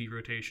my TV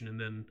rotation. And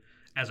then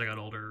as I got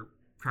older,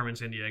 Carmen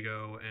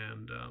Sandiego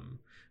and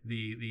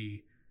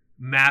the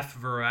math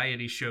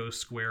variety show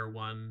Square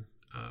One,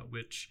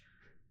 which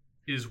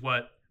is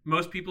what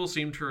most people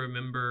seem to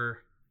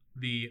remember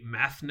the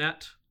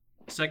MathNet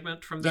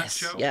segment from that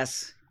show.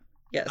 Yes.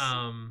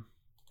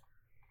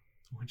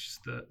 Which is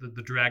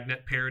the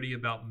Dragnet parody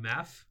about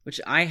math. Which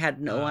I had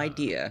no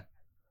idea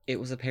it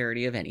was a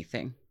parody of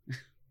anything.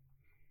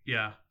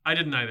 Yeah, I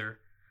didn't either.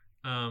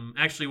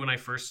 Actually, when I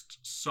first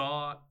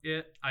saw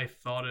it, I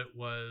thought it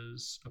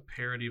was a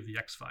parody of the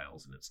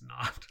X-Files, and it's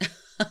not.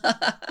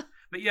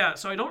 But yeah,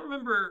 so I don't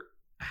remember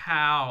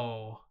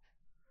how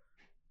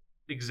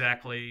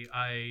exactly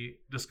I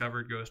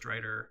discovered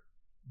Ghostwriter,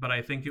 but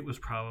I think it was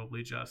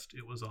probably just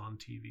it was on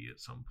TV at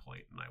some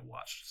point, and I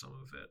watched some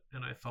of it,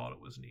 and I thought it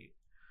was neat.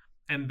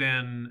 And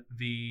then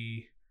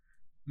the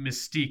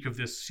mystique of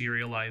this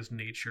serialized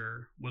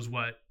nature was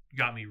what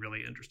got me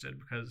really interested,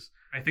 because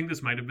I think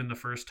this might have been the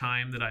first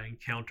time that I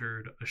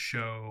encountered a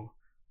show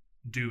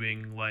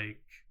doing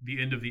like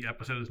the end of the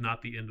episode is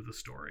not the end of the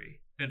story.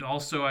 And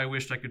also I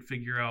wished I could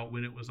figure out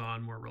when it was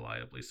on more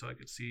reliably so I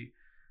could see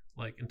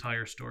like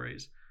entire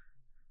stories.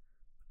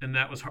 And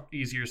that was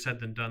easier said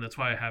than done. That's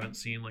why I haven't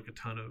seen like a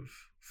ton of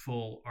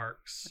full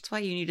arcs. That's why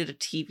you needed a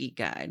TV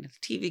guide.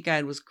 The TV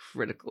guide was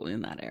critical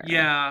in that era.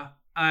 Yeah,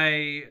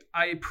 I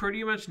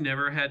pretty much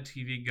never had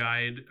TV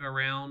guide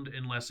around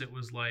unless it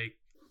was like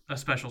a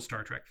special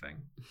Star Trek thing.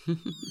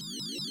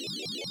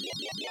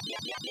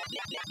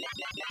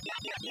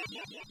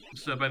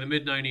 So by the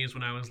mid-90s,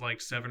 when I was like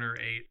 7 or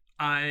 8,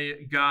 I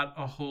got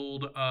a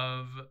hold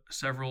of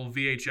several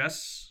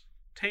VHS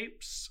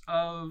tapes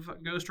of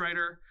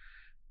Ghostwriter.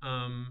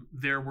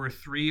 There were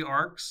 3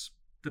 arcs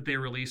that they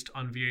released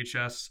on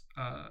VHS,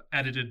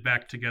 edited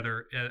back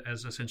together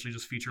as essentially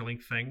just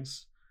feature-length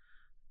things.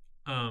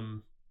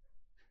 And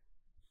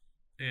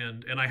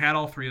I had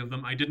all 3 of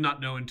them. I did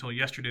not know until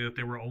yesterday that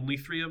there were only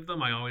 3 of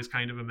them. I always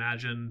kind of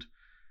imagined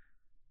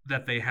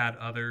that they had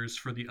others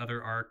for the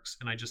other arcs,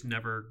 and I just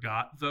never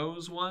got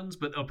those ones.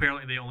 But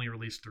apparently they only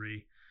released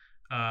 3.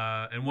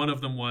 And one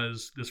of them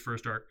was this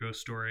first arc, Ghost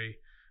Story.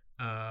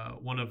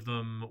 One of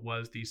them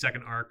was the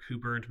second arc, Who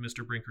Burned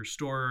Mr. Brinker's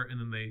Store, and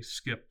then they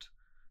skipped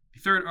the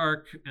third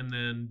arc and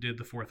then did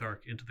the 4th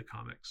arc into the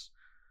comics.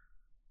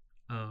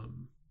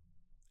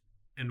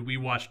 And we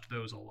watched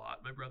those a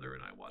lot. My brother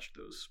and I watched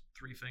those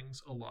 3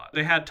 things a lot.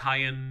 They had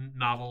tie-in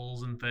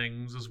novels and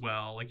things as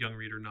well, like young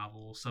reader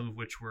novels, some of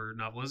which were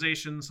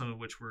novelizations, some of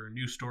which were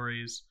new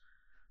stories.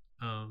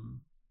 I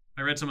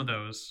read some of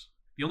those.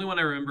 The only one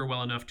I remember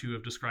well enough to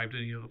have described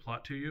any of the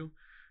plot to you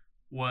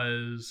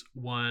was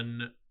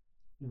one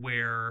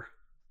where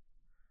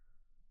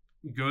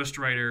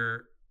Ghostwriter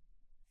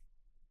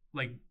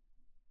like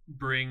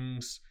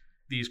brings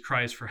these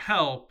cries for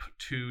help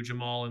to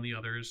Jamal and the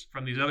others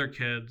from these other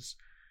kids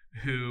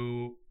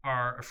who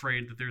are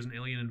afraid that there's an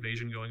alien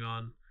invasion going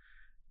on.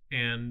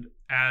 And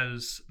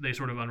as they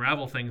sort of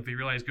unravel things, they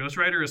realize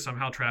Ghostwriter is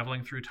somehow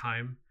traveling through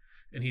time,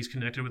 and he's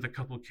connected with a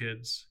couple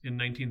kids in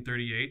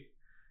 1938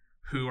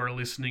 who are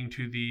listening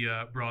to the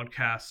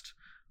broadcast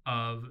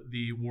of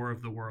the War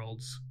of the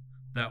Worlds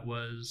that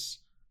was,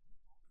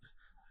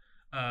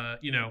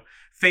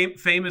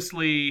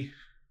 famously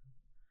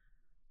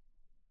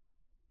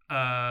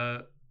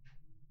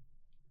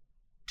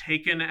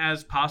taken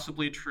as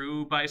possibly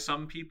true by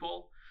some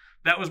people.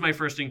 That was my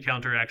first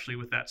encounter actually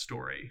with that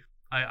story.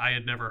 I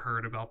had never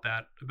heard about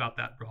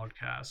that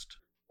broadcast.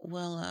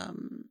 Well,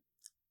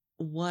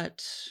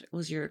 what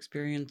was your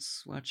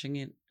experience watching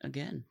it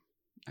again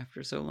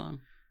after so long?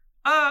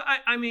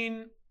 I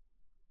mean,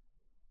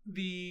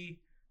 the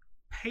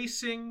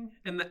pacing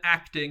and the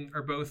acting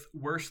are both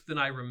worse than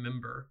I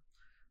remember,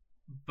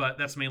 but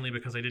that's mainly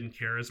because I didn't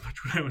care as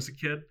much when I was a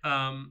kid.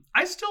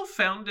 I still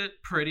found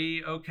it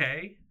pretty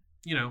okay.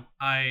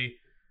 I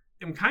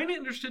am kind of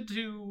interested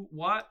to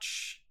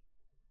watch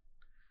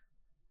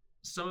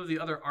some of the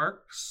other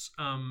arcs,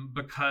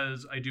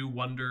 because I do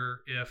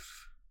wonder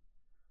if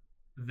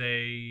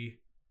they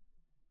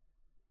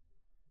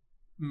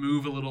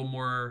move a little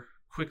more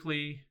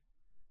quickly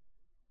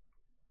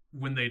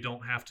when they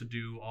don't have to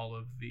do all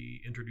of the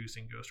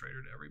introducing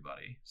Ghostwriter to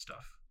everybody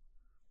stuff.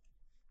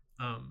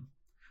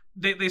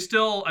 They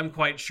still, I'm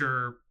quite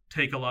sure,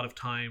 take a lot of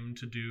time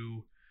to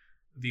do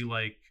the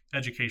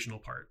educational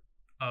part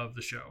of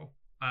the show.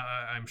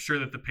 I'm sure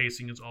that the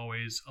pacing is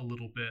always a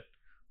little bit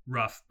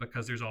rough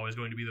because there's always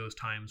going to be those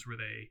times where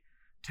they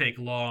take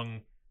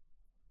long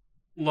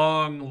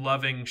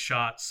loving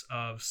shots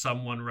of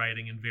someone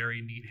writing in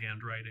very neat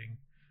handwriting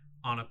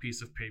on a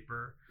piece of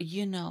paper.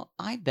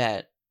 I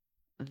bet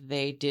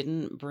they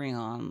didn't bring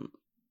on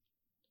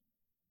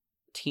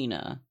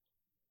Tina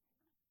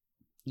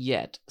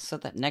yet, so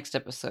that next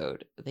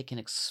episode they can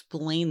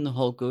explain the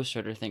whole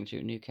Ghostwriter thing to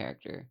a new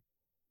character.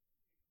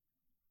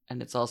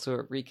 And it's also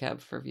a recap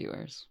for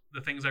viewers.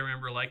 The things I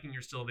remember liking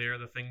are still there.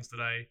 The things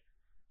that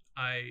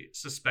I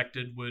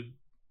suspected would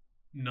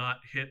not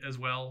hit as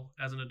well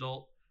as an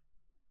adult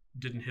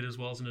didn't hit as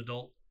well as an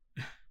adult.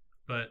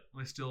 But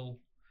I still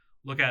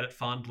look at it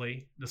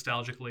fondly,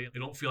 nostalgically. I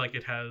don't feel like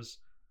it has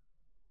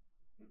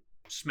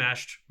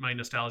smashed my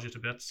nostalgia to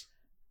bits.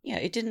 Yeah,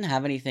 it didn't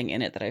have anything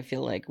in it that I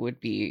feel like would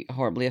be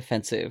horribly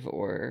offensive,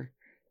 or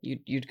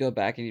you'd go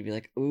back and you'd be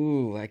like,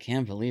 ooh, I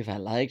can't believe I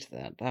liked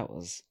that. That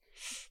was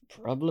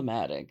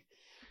problematic.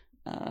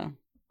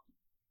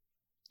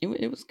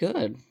 It was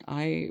good.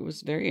 I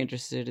was very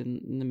interested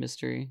in the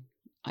mystery.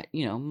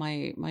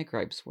 My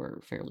gripes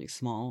were fairly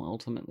small.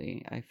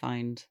 Ultimately, I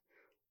find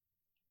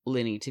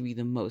Linny to be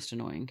the most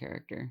annoying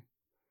character.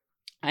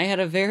 I had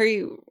a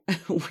very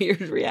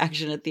weird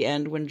reaction at the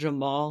end when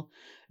Jamal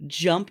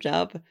jumped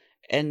up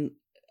and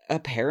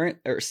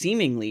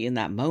seemingly in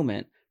that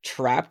moment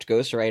trapped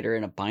Ghostwriter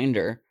in a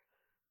binder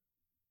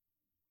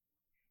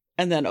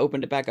and then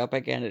opened it back up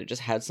again, and it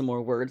just had some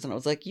more words, and I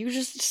was like, you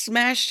just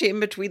smashed him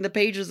between the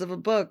pages of a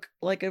book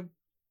like a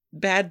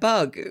bad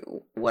bug.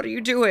 What are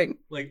you doing?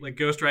 Like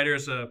Ghostwriter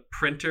is a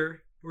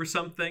printer or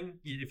something.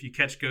 If you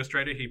catch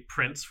Ghostwriter, he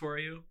prints for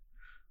you.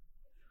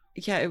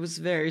 Yeah, it was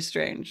very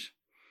strange.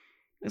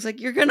 It's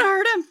like, you're gonna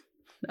hurt him.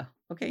 No,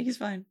 okay, he's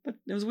fine, but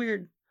it was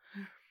weird.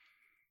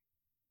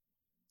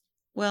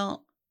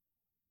 Well,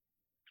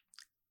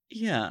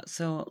 yeah,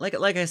 so like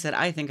I said,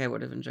 I think I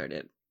would have enjoyed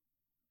it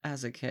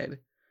as a kid.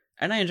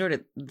 And I enjoyed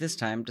it this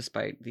time,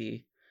 despite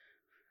the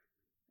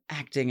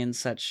acting and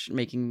such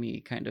making me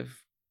kind of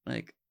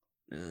like,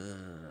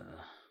 ugh.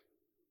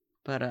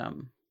 But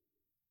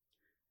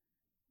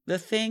the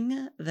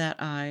thing that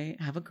I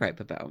have a gripe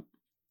about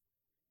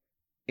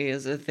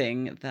is a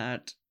thing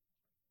that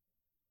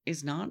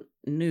is not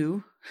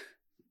new,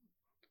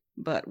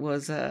 but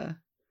was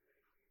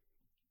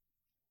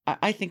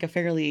I think a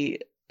fairly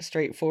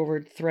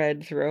straightforward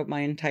thread throughout my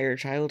entire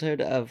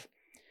childhood of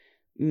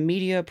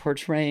media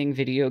portraying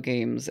video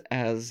games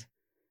as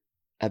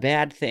a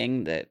bad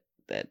thing that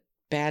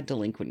bad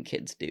delinquent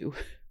kids do.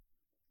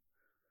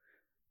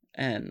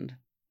 And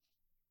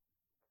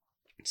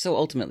so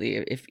ultimately,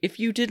 if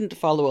you didn't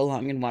follow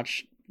along and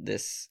watch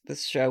this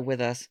show with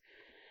us,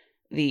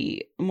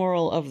 the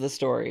moral of the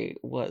story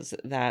was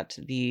that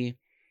the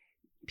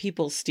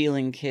people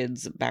stealing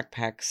kids'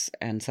 backpacks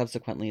and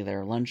subsequently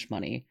their lunch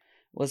money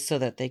was so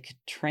that they could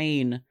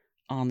train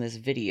on this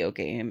video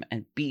game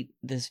and beat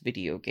this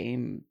video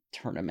game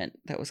tournament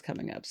that was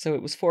coming up. So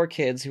it was 4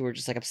 kids who were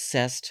just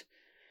obsessed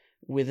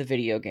with a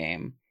video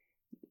game,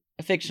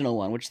 a fictional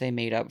one, which they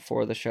made up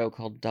for the show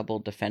called Double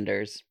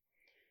Defenders,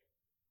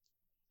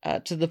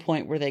 to the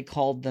point where they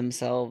called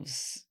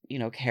themselves,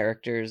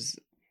 characters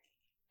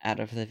out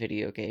of the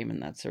video game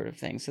and that sort of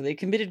thing. So they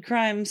committed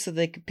crimes so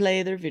they could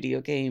play their video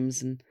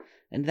games and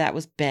And that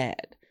was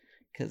bad,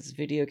 because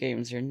video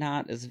games are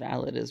not as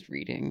valid as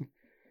reading,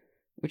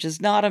 which is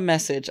not a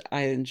message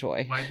I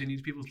enjoy. Why did they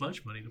use people's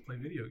lunch money to play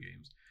video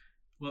games?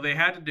 Well, they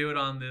had to do it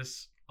on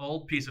this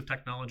old piece of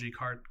technology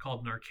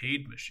called an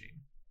arcade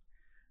machine.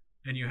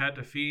 And you had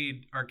to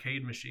feed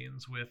arcade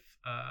machines with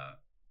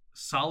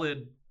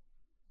solid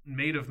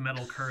made of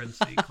metal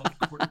currency called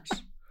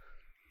quarters.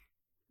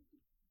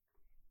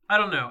 I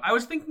don't know. I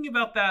was thinking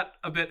about that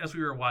a bit as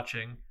we were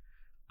watching.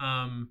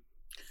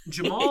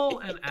 Jamal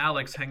and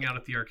Alex hang out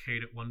at the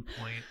arcade at one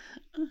point.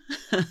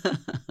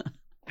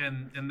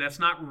 And that's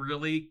not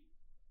really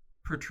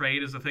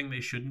portrayed as a thing they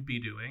shouldn't be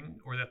doing,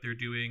 or that they're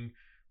doing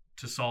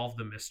to solve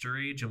the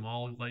mystery.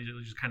 Jamal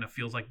just kind of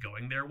feels like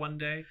going there one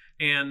day.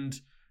 And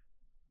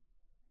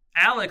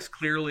Alex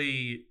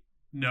clearly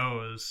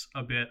knows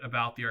a bit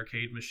about the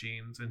arcade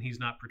machines, and he's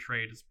not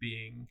portrayed as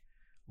being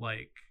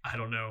like, I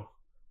don't know,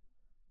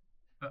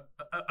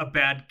 a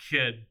bad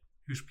kid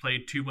who's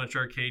played too much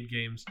arcade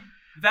games.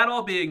 That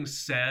all being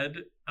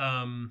said,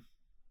 I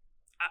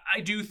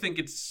do think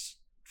it's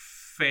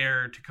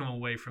fair to come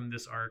away from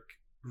this arc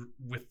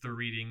with the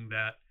reading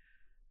that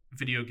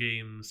video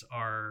games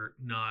are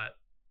not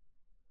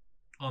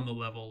on the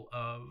level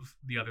of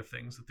the other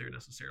things that they're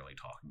necessarily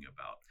talking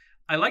about.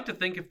 I like to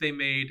think if they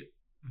made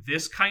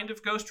this kind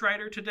of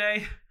Ghostwriter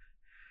today,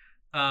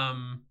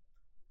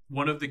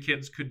 one of the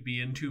kids could be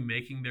into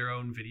making their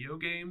own video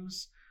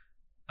games,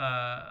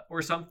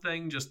 or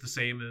something, just the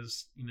same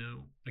as, you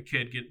know, a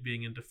kid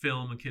being into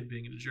film, a kid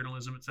being into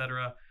journalism,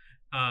 etc.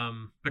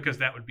 Because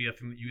that would be a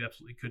thing that you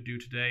absolutely could do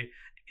today.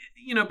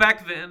 You know,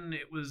 back then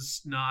it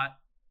was not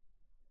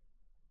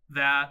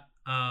that.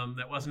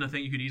 That wasn't a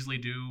thing you could easily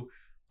do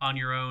on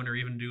your own, or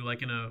even do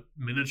like in a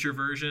miniature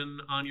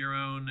version on your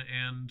own.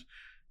 And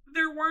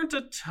there weren't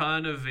a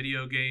ton of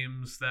video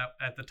games that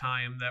at the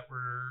time that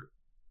were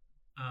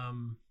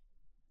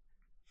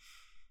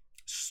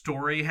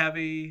story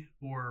heavy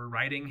or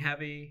writing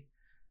heavy.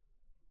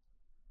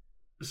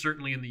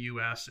 Certainly in the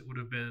US, it would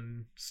have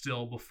been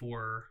still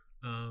before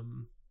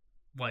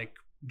like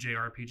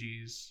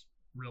JRPGs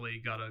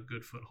really got a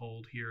good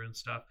foothold here and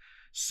stuff.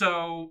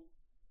 So,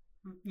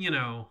 you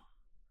know,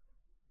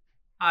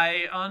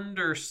 I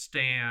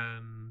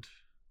understand,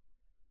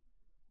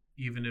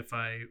 even if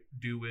I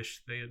do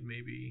wish they had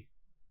maybe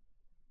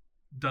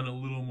done a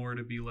little more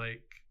to be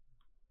like,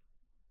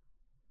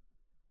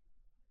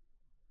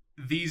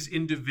 these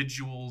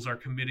individuals are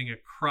committing a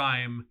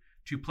crime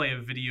to play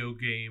a video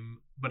game,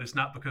 but it's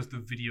not because the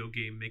video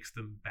game makes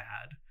them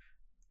bad.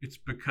 It's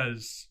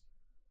because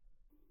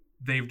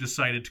they've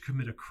decided to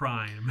commit a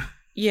crime.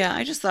 Yeah,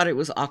 I just thought it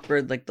was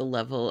awkward, like the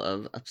level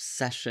of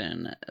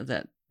obsession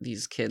that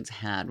these kids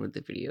had with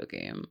the video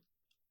game.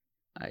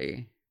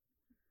 I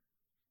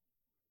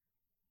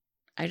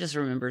just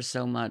remember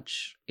so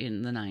much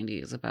in the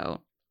 90s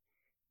about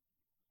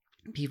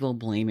people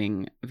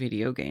blaming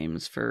video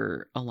games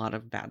for a lot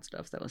of bad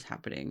stuff that was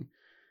happening,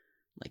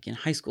 like in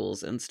high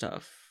schools and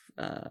stuff.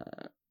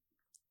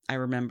 I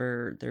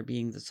remember there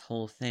being this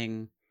whole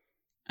thing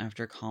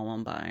after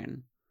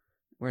Columbine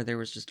where there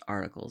was just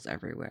articles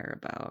everywhere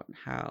about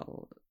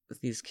how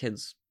these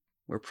kids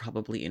were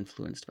probably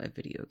influenced by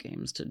video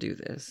games to do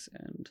this.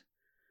 And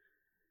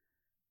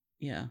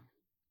yeah,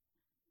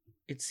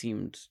 it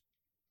seemed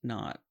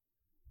not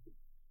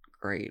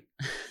great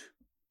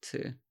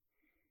to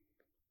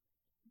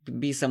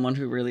be someone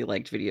who really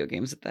liked video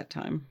games at that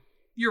time.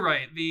 You're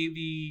right.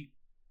 The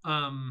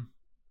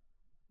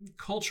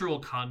cultural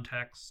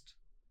context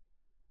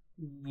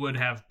would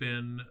have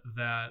been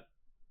that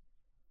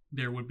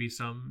there would be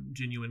some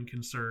genuine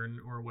concern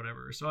or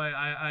whatever. So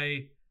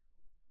I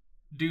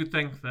do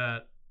think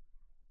that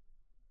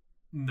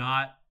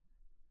not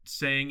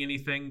saying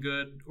anything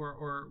good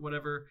or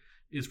whatever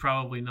is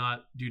probably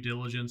not due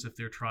diligence if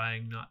they're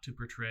trying not to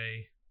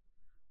portray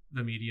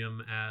the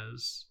medium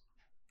as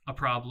a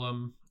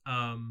problem.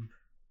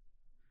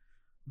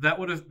 It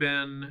would have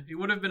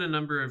been a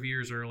number of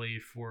years early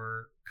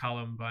for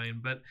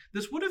Columbine, but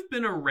this would have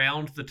been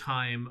around the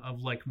time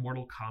of like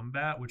Mortal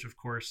Kombat, which of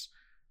course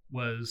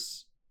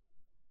was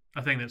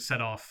a thing that set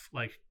off,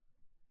 like,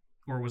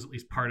 or was at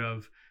least part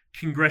of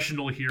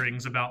congressional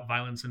hearings about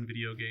violence in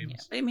video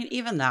games. Yeah, I mean,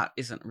 even that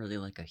isn't really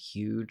like a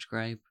huge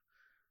gripe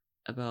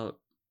about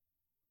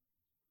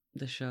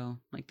the show.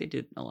 Like, they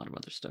did a lot of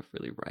other stuff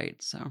really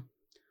right. So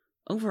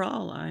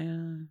overall,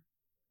 I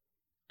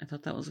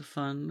thought that was a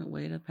fun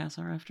way to pass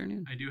our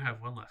afternoon. I do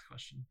have one last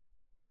question.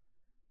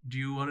 Do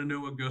you want to know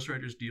what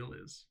Ghostwriter's deal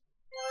is?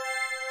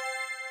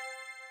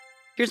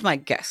 Here's my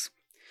guess.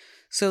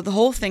 So the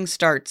whole thing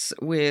starts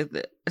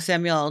with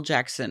Samuel L.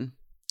 Jackson,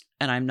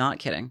 and I'm not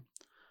kidding,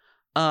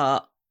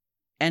 and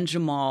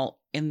Jamal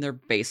in their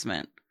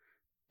basement,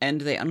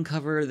 and they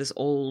uncover this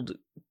old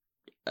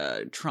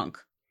trunk.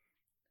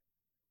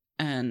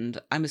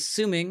 And I'm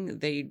assuming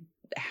they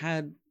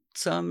had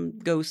some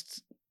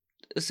ghosts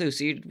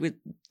associated with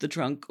the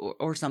trunk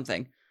or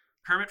something.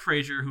 Kermit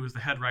Frazier, who is the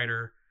head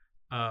writer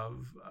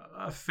of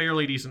a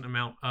fairly decent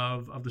amount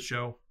of the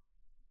show,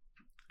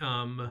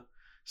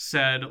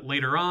 said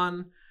later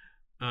on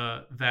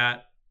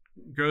that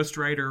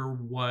Ghostwriter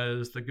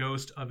was the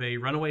ghost of a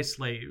runaway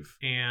slave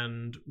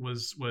and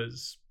was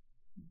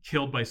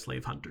killed by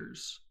slave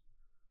hunters.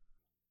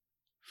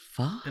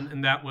 Fuck.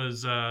 And that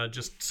was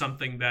just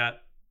something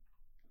that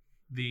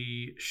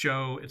the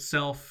show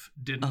itself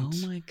didn't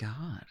Oh my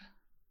god.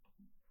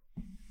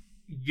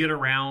 get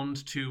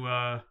around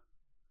to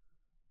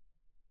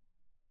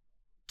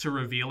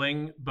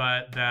revealing,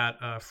 but that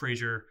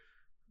Frasier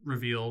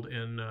revealed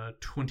in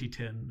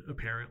 2010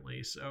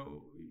 apparently.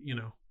 So, you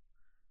know,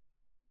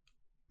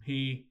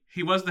 he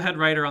was the head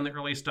writer on the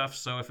early stuff,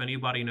 so if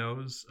anybody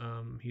knows,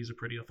 he's a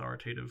pretty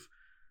authoritative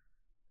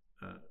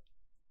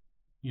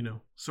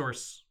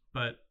source,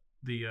 but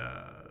the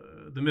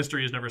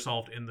mystery is never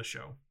solved in the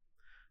show.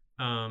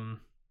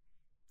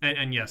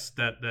 And yes,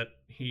 that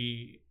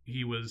he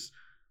was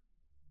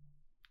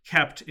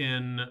kept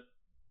in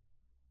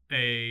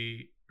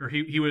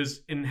he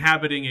was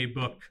inhabiting a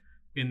book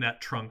in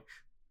that trunk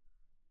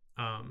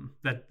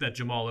that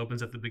Jamal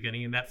opens at the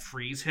beginning, and that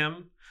frees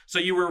him. So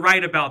you were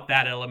right about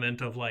that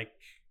element of like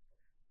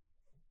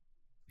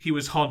he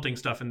was haunting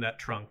stuff in that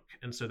trunk,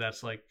 and so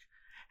that's like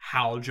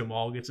how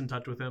Jamal gets in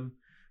touch with him.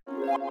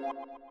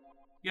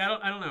 Yeah,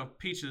 I don't know.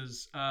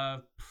 Peaches.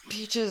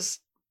 Peaches.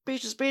 I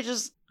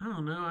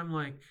don't know. I'm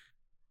like,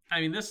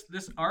 I mean,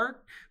 this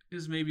arc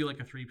is maybe like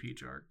a 3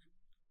 peach arc.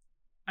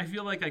 I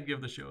feel like I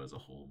give the show as a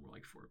whole more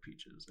like 4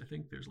 peaches. I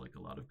think there's like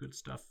a lot of good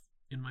stuff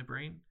in my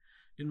brain,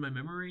 in my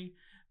memory,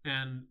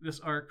 and this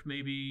arc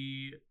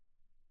maybe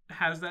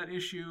has that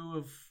issue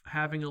of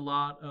having a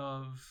lot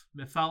of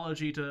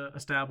mythology to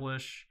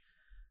establish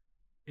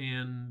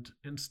and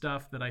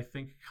stuff that I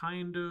think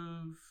kind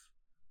of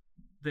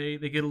they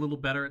get a little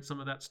better at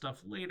some of that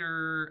stuff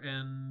later,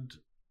 and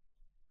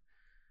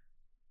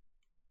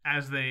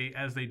as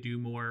they do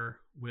more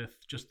with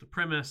just the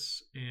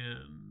premise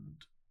and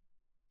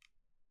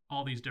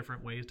all these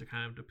different ways to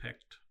kind of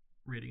depict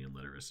reading and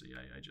literacy,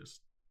 I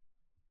just,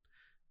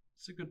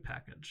 it's a good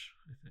package,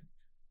 I think.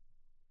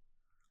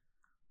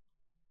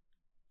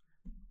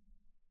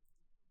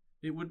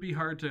 It would be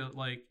hard to,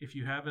 like, if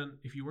you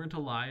weren't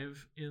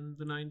alive in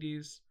the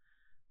 90s,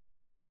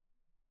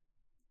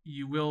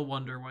 you will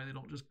wonder why they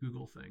don't just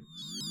Google things.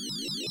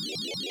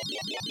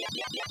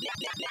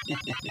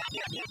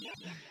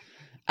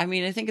 I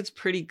mean, I think it's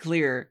pretty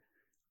clear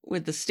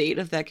with the state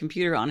of that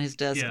computer on his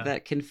desk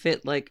that can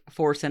fit like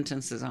 4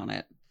 sentences on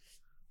it.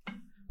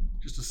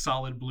 Just a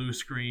solid blue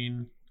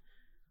screen.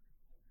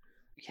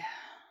 Yeah.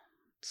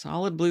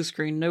 Solid blue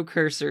screen, no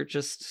cursor,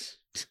 just...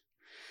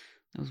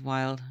 That was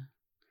wild.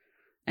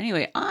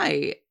 Anyway,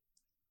 I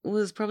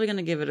was probably going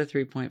to give it a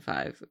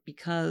 3.5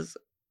 because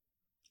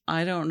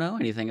I don't know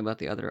anything about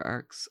the other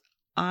arcs.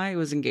 I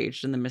was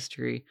engaged in the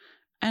mystery,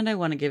 and I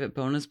want to give it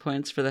bonus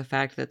points for the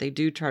fact that they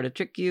do try to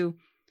trick you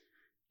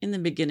in the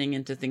beginning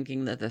into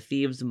thinking that the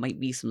thieves might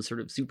be some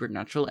sort of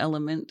supernatural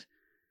element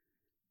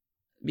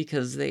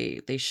because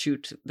they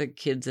shoot the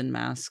kids in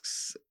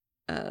masks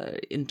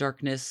in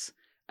darkness,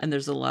 and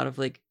there's a lot of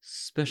like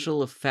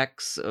special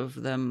effects of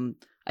them.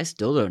 I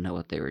still don't know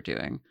what they were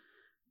doing,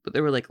 but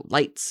there were like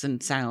lights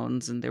and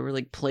sounds, and they were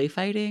like play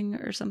fighting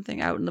or something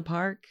out in the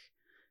park,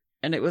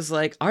 and it was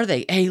like, are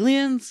they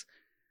aliens?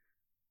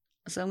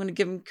 So I'm going to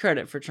give them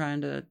credit for trying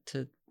to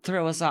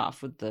throw us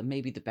off with the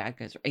maybe the bad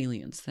guys are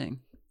aliens thing.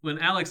 When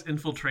Alex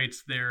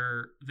infiltrates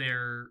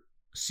their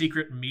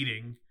secret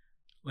meeting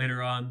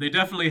later on, they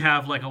definitely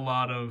have like a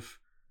lot of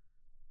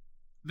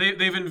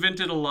they've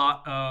invented a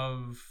lot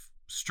of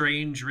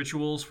strange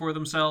rituals for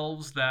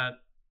themselves that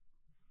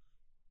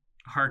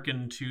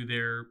harken to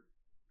their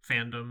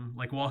fandom,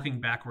 like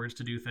walking backwards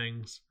to do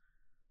things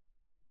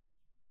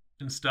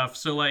and stuff.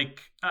 So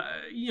like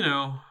I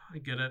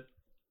get it.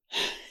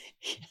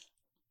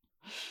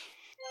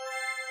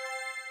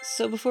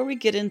 So before we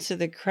get into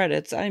the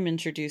credits, I'm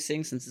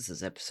introducing, since this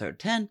is episode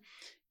 10,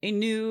 a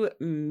new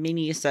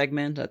mini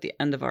segment at the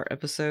end of our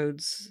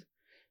episodes.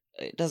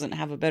 It doesn't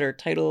have a better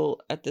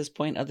title at this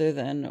point other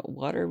than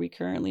What Are We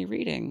Currently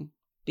Reading?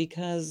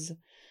 Because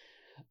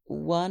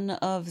one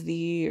of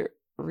the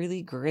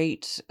really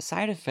great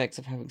side effects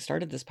of having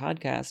started this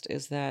podcast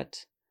is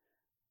that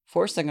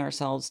forcing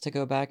ourselves to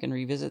go back and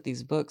revisit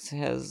these books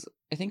has,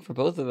 I think for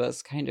both of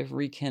us, kind of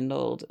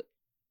rekindled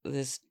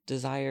this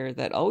desire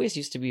that always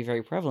used to be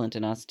very prevalent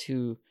in us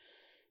to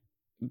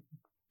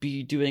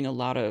be doing a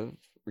lot of,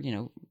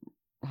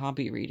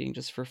 hobby reading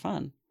just for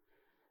fun.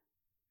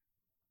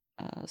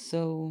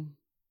 So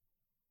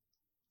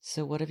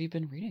what have you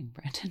been reading,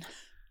 Brandon?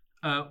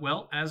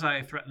 Well, as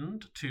I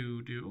threatened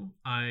to do,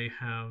 I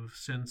have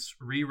since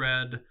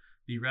reread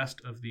the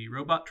rest of the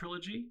Robot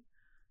trilogy.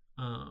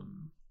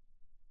 The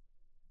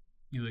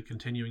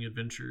continuing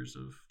adventures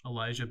of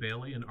Elijah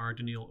Bailey and R.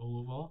 Daniel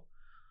Olival,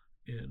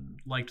 and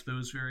liked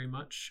those very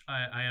much.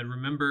 I had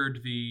remembered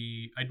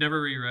I'd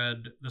never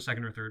reread the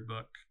second or third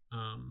book,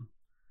 and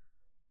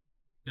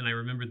I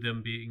remembered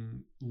them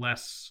being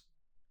less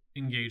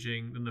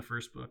engaging than the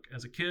first book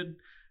as a kid.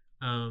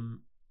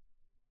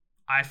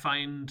 I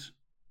find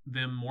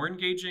them more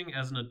engaging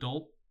as an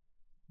adult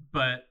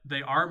but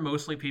they are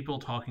mostly people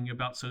talking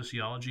about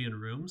sociology in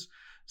rooms.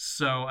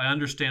 So I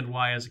understand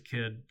why, as a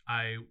kid,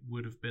 I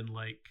would have been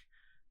like,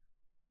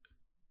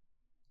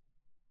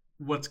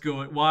 "What's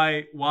going?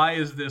 Why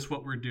is this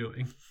what we're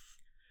doing?"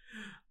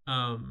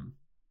 um,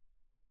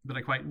 but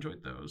I quite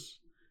enjoyed those,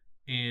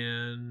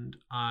 and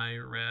I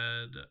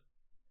read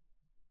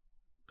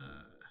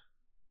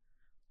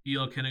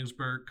E.L.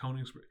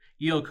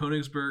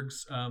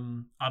 Konigsberg's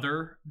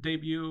other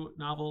debut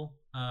novel,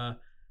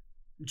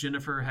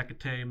 Jennifer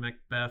Hecate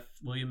Macbeth,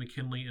 William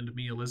McKinley, and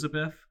Me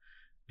Elizabeth,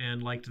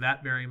 and liked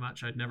that very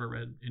much. I'd never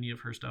read any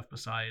of her stuff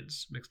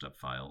besides Mixed Up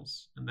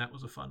Files, and that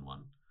was a fun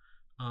one.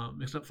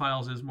 Mixed Up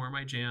Files is more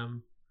my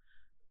jam,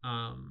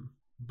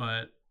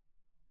 but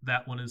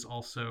that one is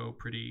also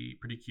pretty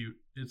cute.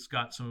 It's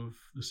got some of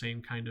the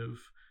same kind of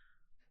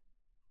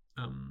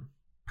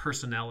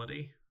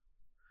personality,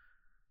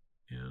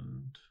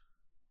 and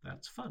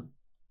that's fun.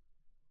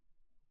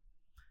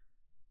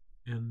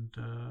 And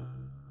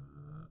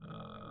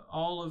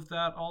all of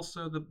that,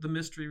 also the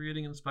mystery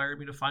reading inspired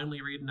me to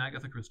finally read an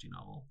Agatha Christie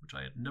novel, which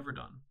I had never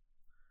done.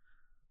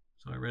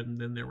 So I read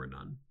And Then There Were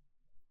None,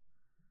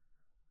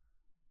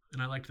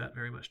 and I liked that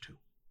very much too.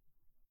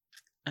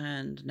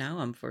 And now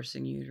I'm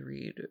forcing you to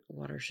read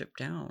Watership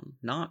Down,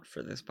 not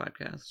for this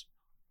podcast.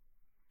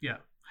 Yeah,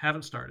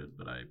 haven't started,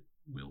 but I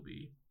will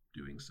be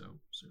doing so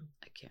soon.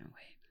 I can't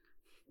wait.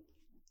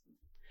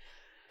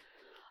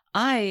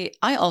 I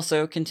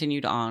also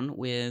continued on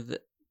with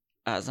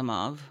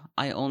Asimov.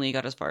 I only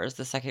got as far as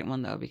the second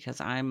one, though, because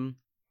I'm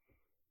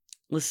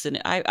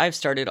listening. I've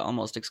started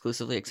almost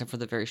exclusively, except for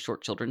the very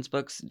short children's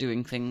books,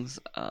 doing things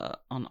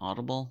on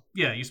Audible.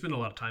 Yeah, you spend a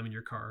lot of time in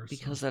your car.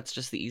 Because that's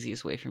just the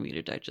easiest way for me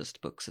to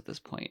digest books at this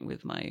point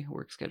with my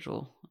work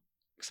schedule.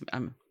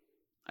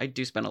 I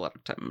do spend a lot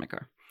of time in my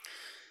car.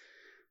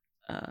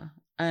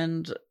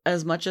 And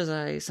as much as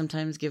I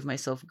sometimes give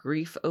myself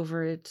grief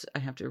over it, I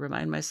have to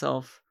remind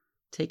myself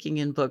taking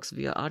in books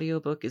via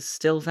audiobook is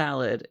still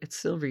valid. It's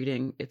still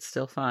reading. It's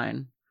still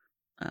fine.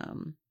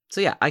 So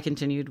yeah, I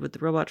continued with the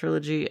Robot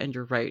Trilogy, and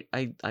you're right.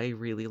 I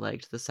really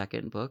liked the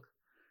second book.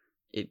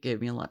 It gave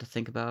me a lot to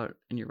think about,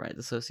 and you're right.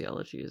 The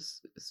sociology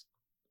is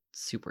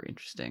super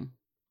interesting.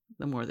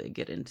 The more they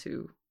get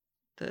into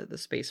the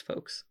space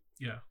folks.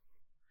 Yeah.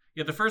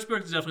 The first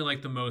book is definitely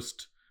like the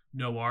most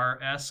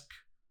noir-esque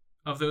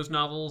of those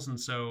novels, and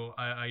so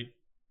I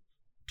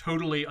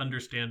totally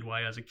understand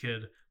why, as a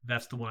kid,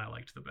 that's the one I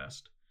liked the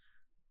best.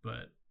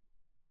 But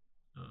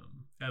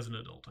as an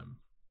adult,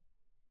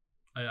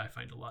 I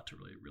find a lot to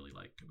really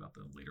like about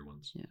the later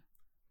ones. Yeah.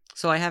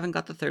 So I haven't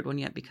got the third one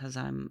yet because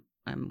I'm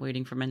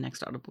waiting for my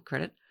next Audible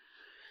credit.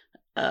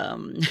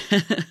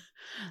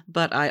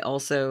 But I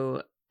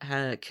also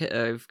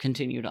have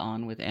continued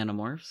on with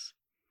Animorphs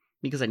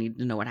because I need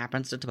to know what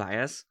happens to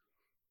Tobias.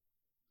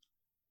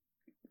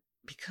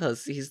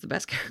 Because he's the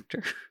best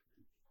character.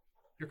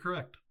 You're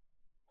correct.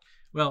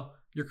 Well,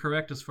 you're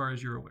correct as far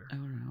as you're aware. Oh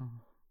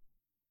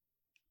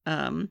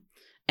no.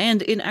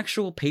 And in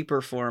actual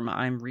paper form,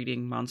 I'm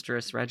reading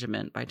Monstrous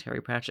Regiment by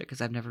Terry Pratchett because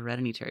I've never read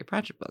any Terry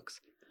Pratchett books.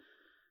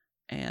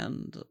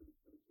 And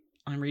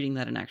I'm reading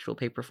that in actual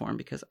paper form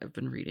because I've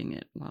been reading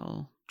it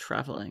while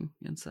traveling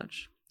and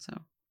such. So,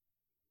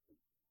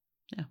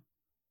 yeah.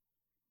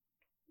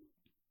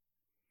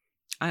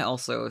 I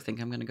also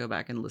think I'm going to go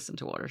back and listen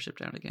to Watership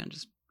Down again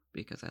just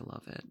because I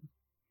love it.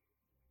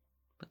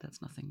 But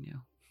that's nothing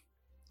new.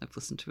 I've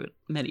listened to it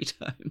many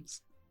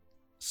times.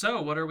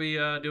 So, what are we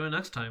doing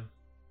next time?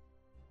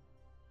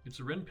 It's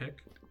a Rin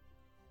pick.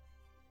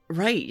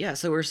 Right, yeah,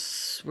 so we're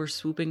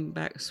swooping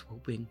back.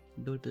 Swooping.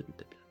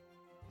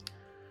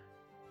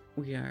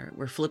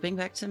 We're flipping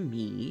back to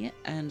me,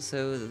 and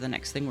so the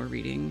next thing we're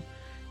reading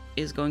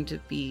is going to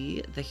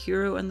be The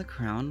Hero and the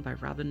Crown by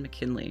Robin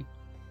McKinley.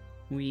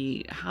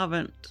 We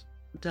haven't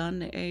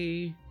done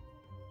a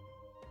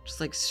just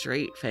like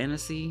straight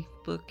fantasy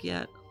book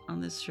yet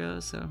on this show,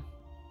 so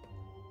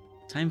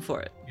time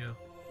for it. Yeah.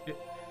 It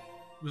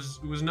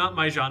was not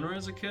my genre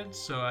as a kid,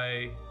 so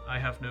I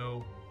have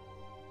no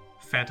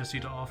fantasy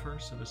to offer,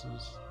 so this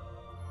is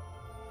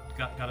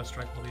gotta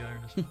strike while the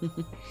iron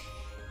is.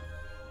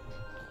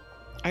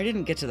 I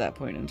didn't get to that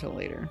point until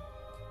later.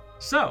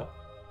 So,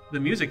 the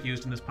music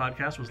used in this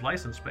podcast was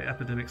licensed by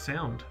Epidemic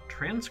Sound.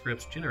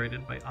 Transcripts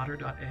generated by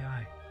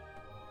Otter.ai.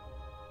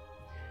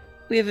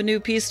 We have a new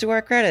piece to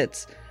our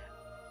credits.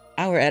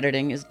 Our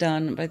editing is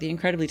done by the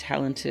incredibly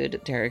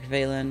talented Derek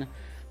Valen.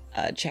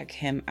 Check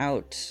him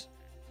out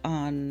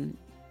on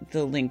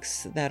the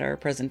links that are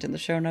present in the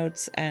show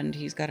notes, and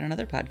he's got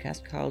another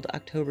podcast called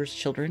October's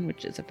Children,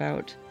 which is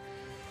about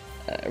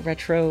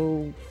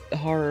retro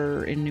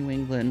horror in New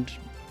England,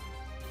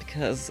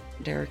 because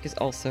Derek is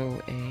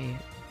also a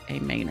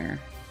Mainer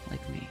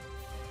like me.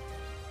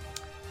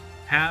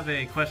 Have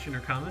a question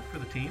or comment for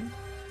the team?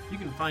 You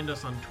can find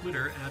us on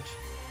Twitter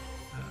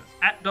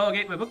at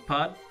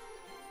DogAteMyBookPod,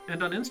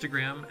 and on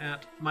Instagram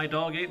at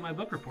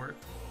MyDogAteMyBookReport,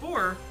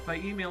 or by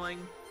emailing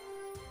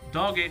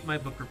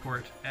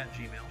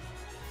dogatemyBookReport@gmail.com.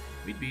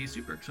 We'd be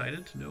super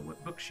excited to know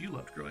what books you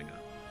loved growing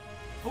up,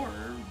 or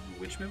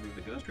which member of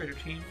the Ghostwriter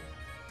team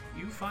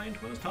you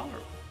find most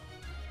tolerable.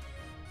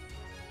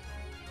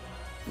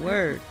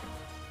 Word.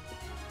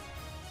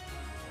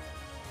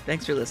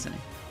 Thanks for listening.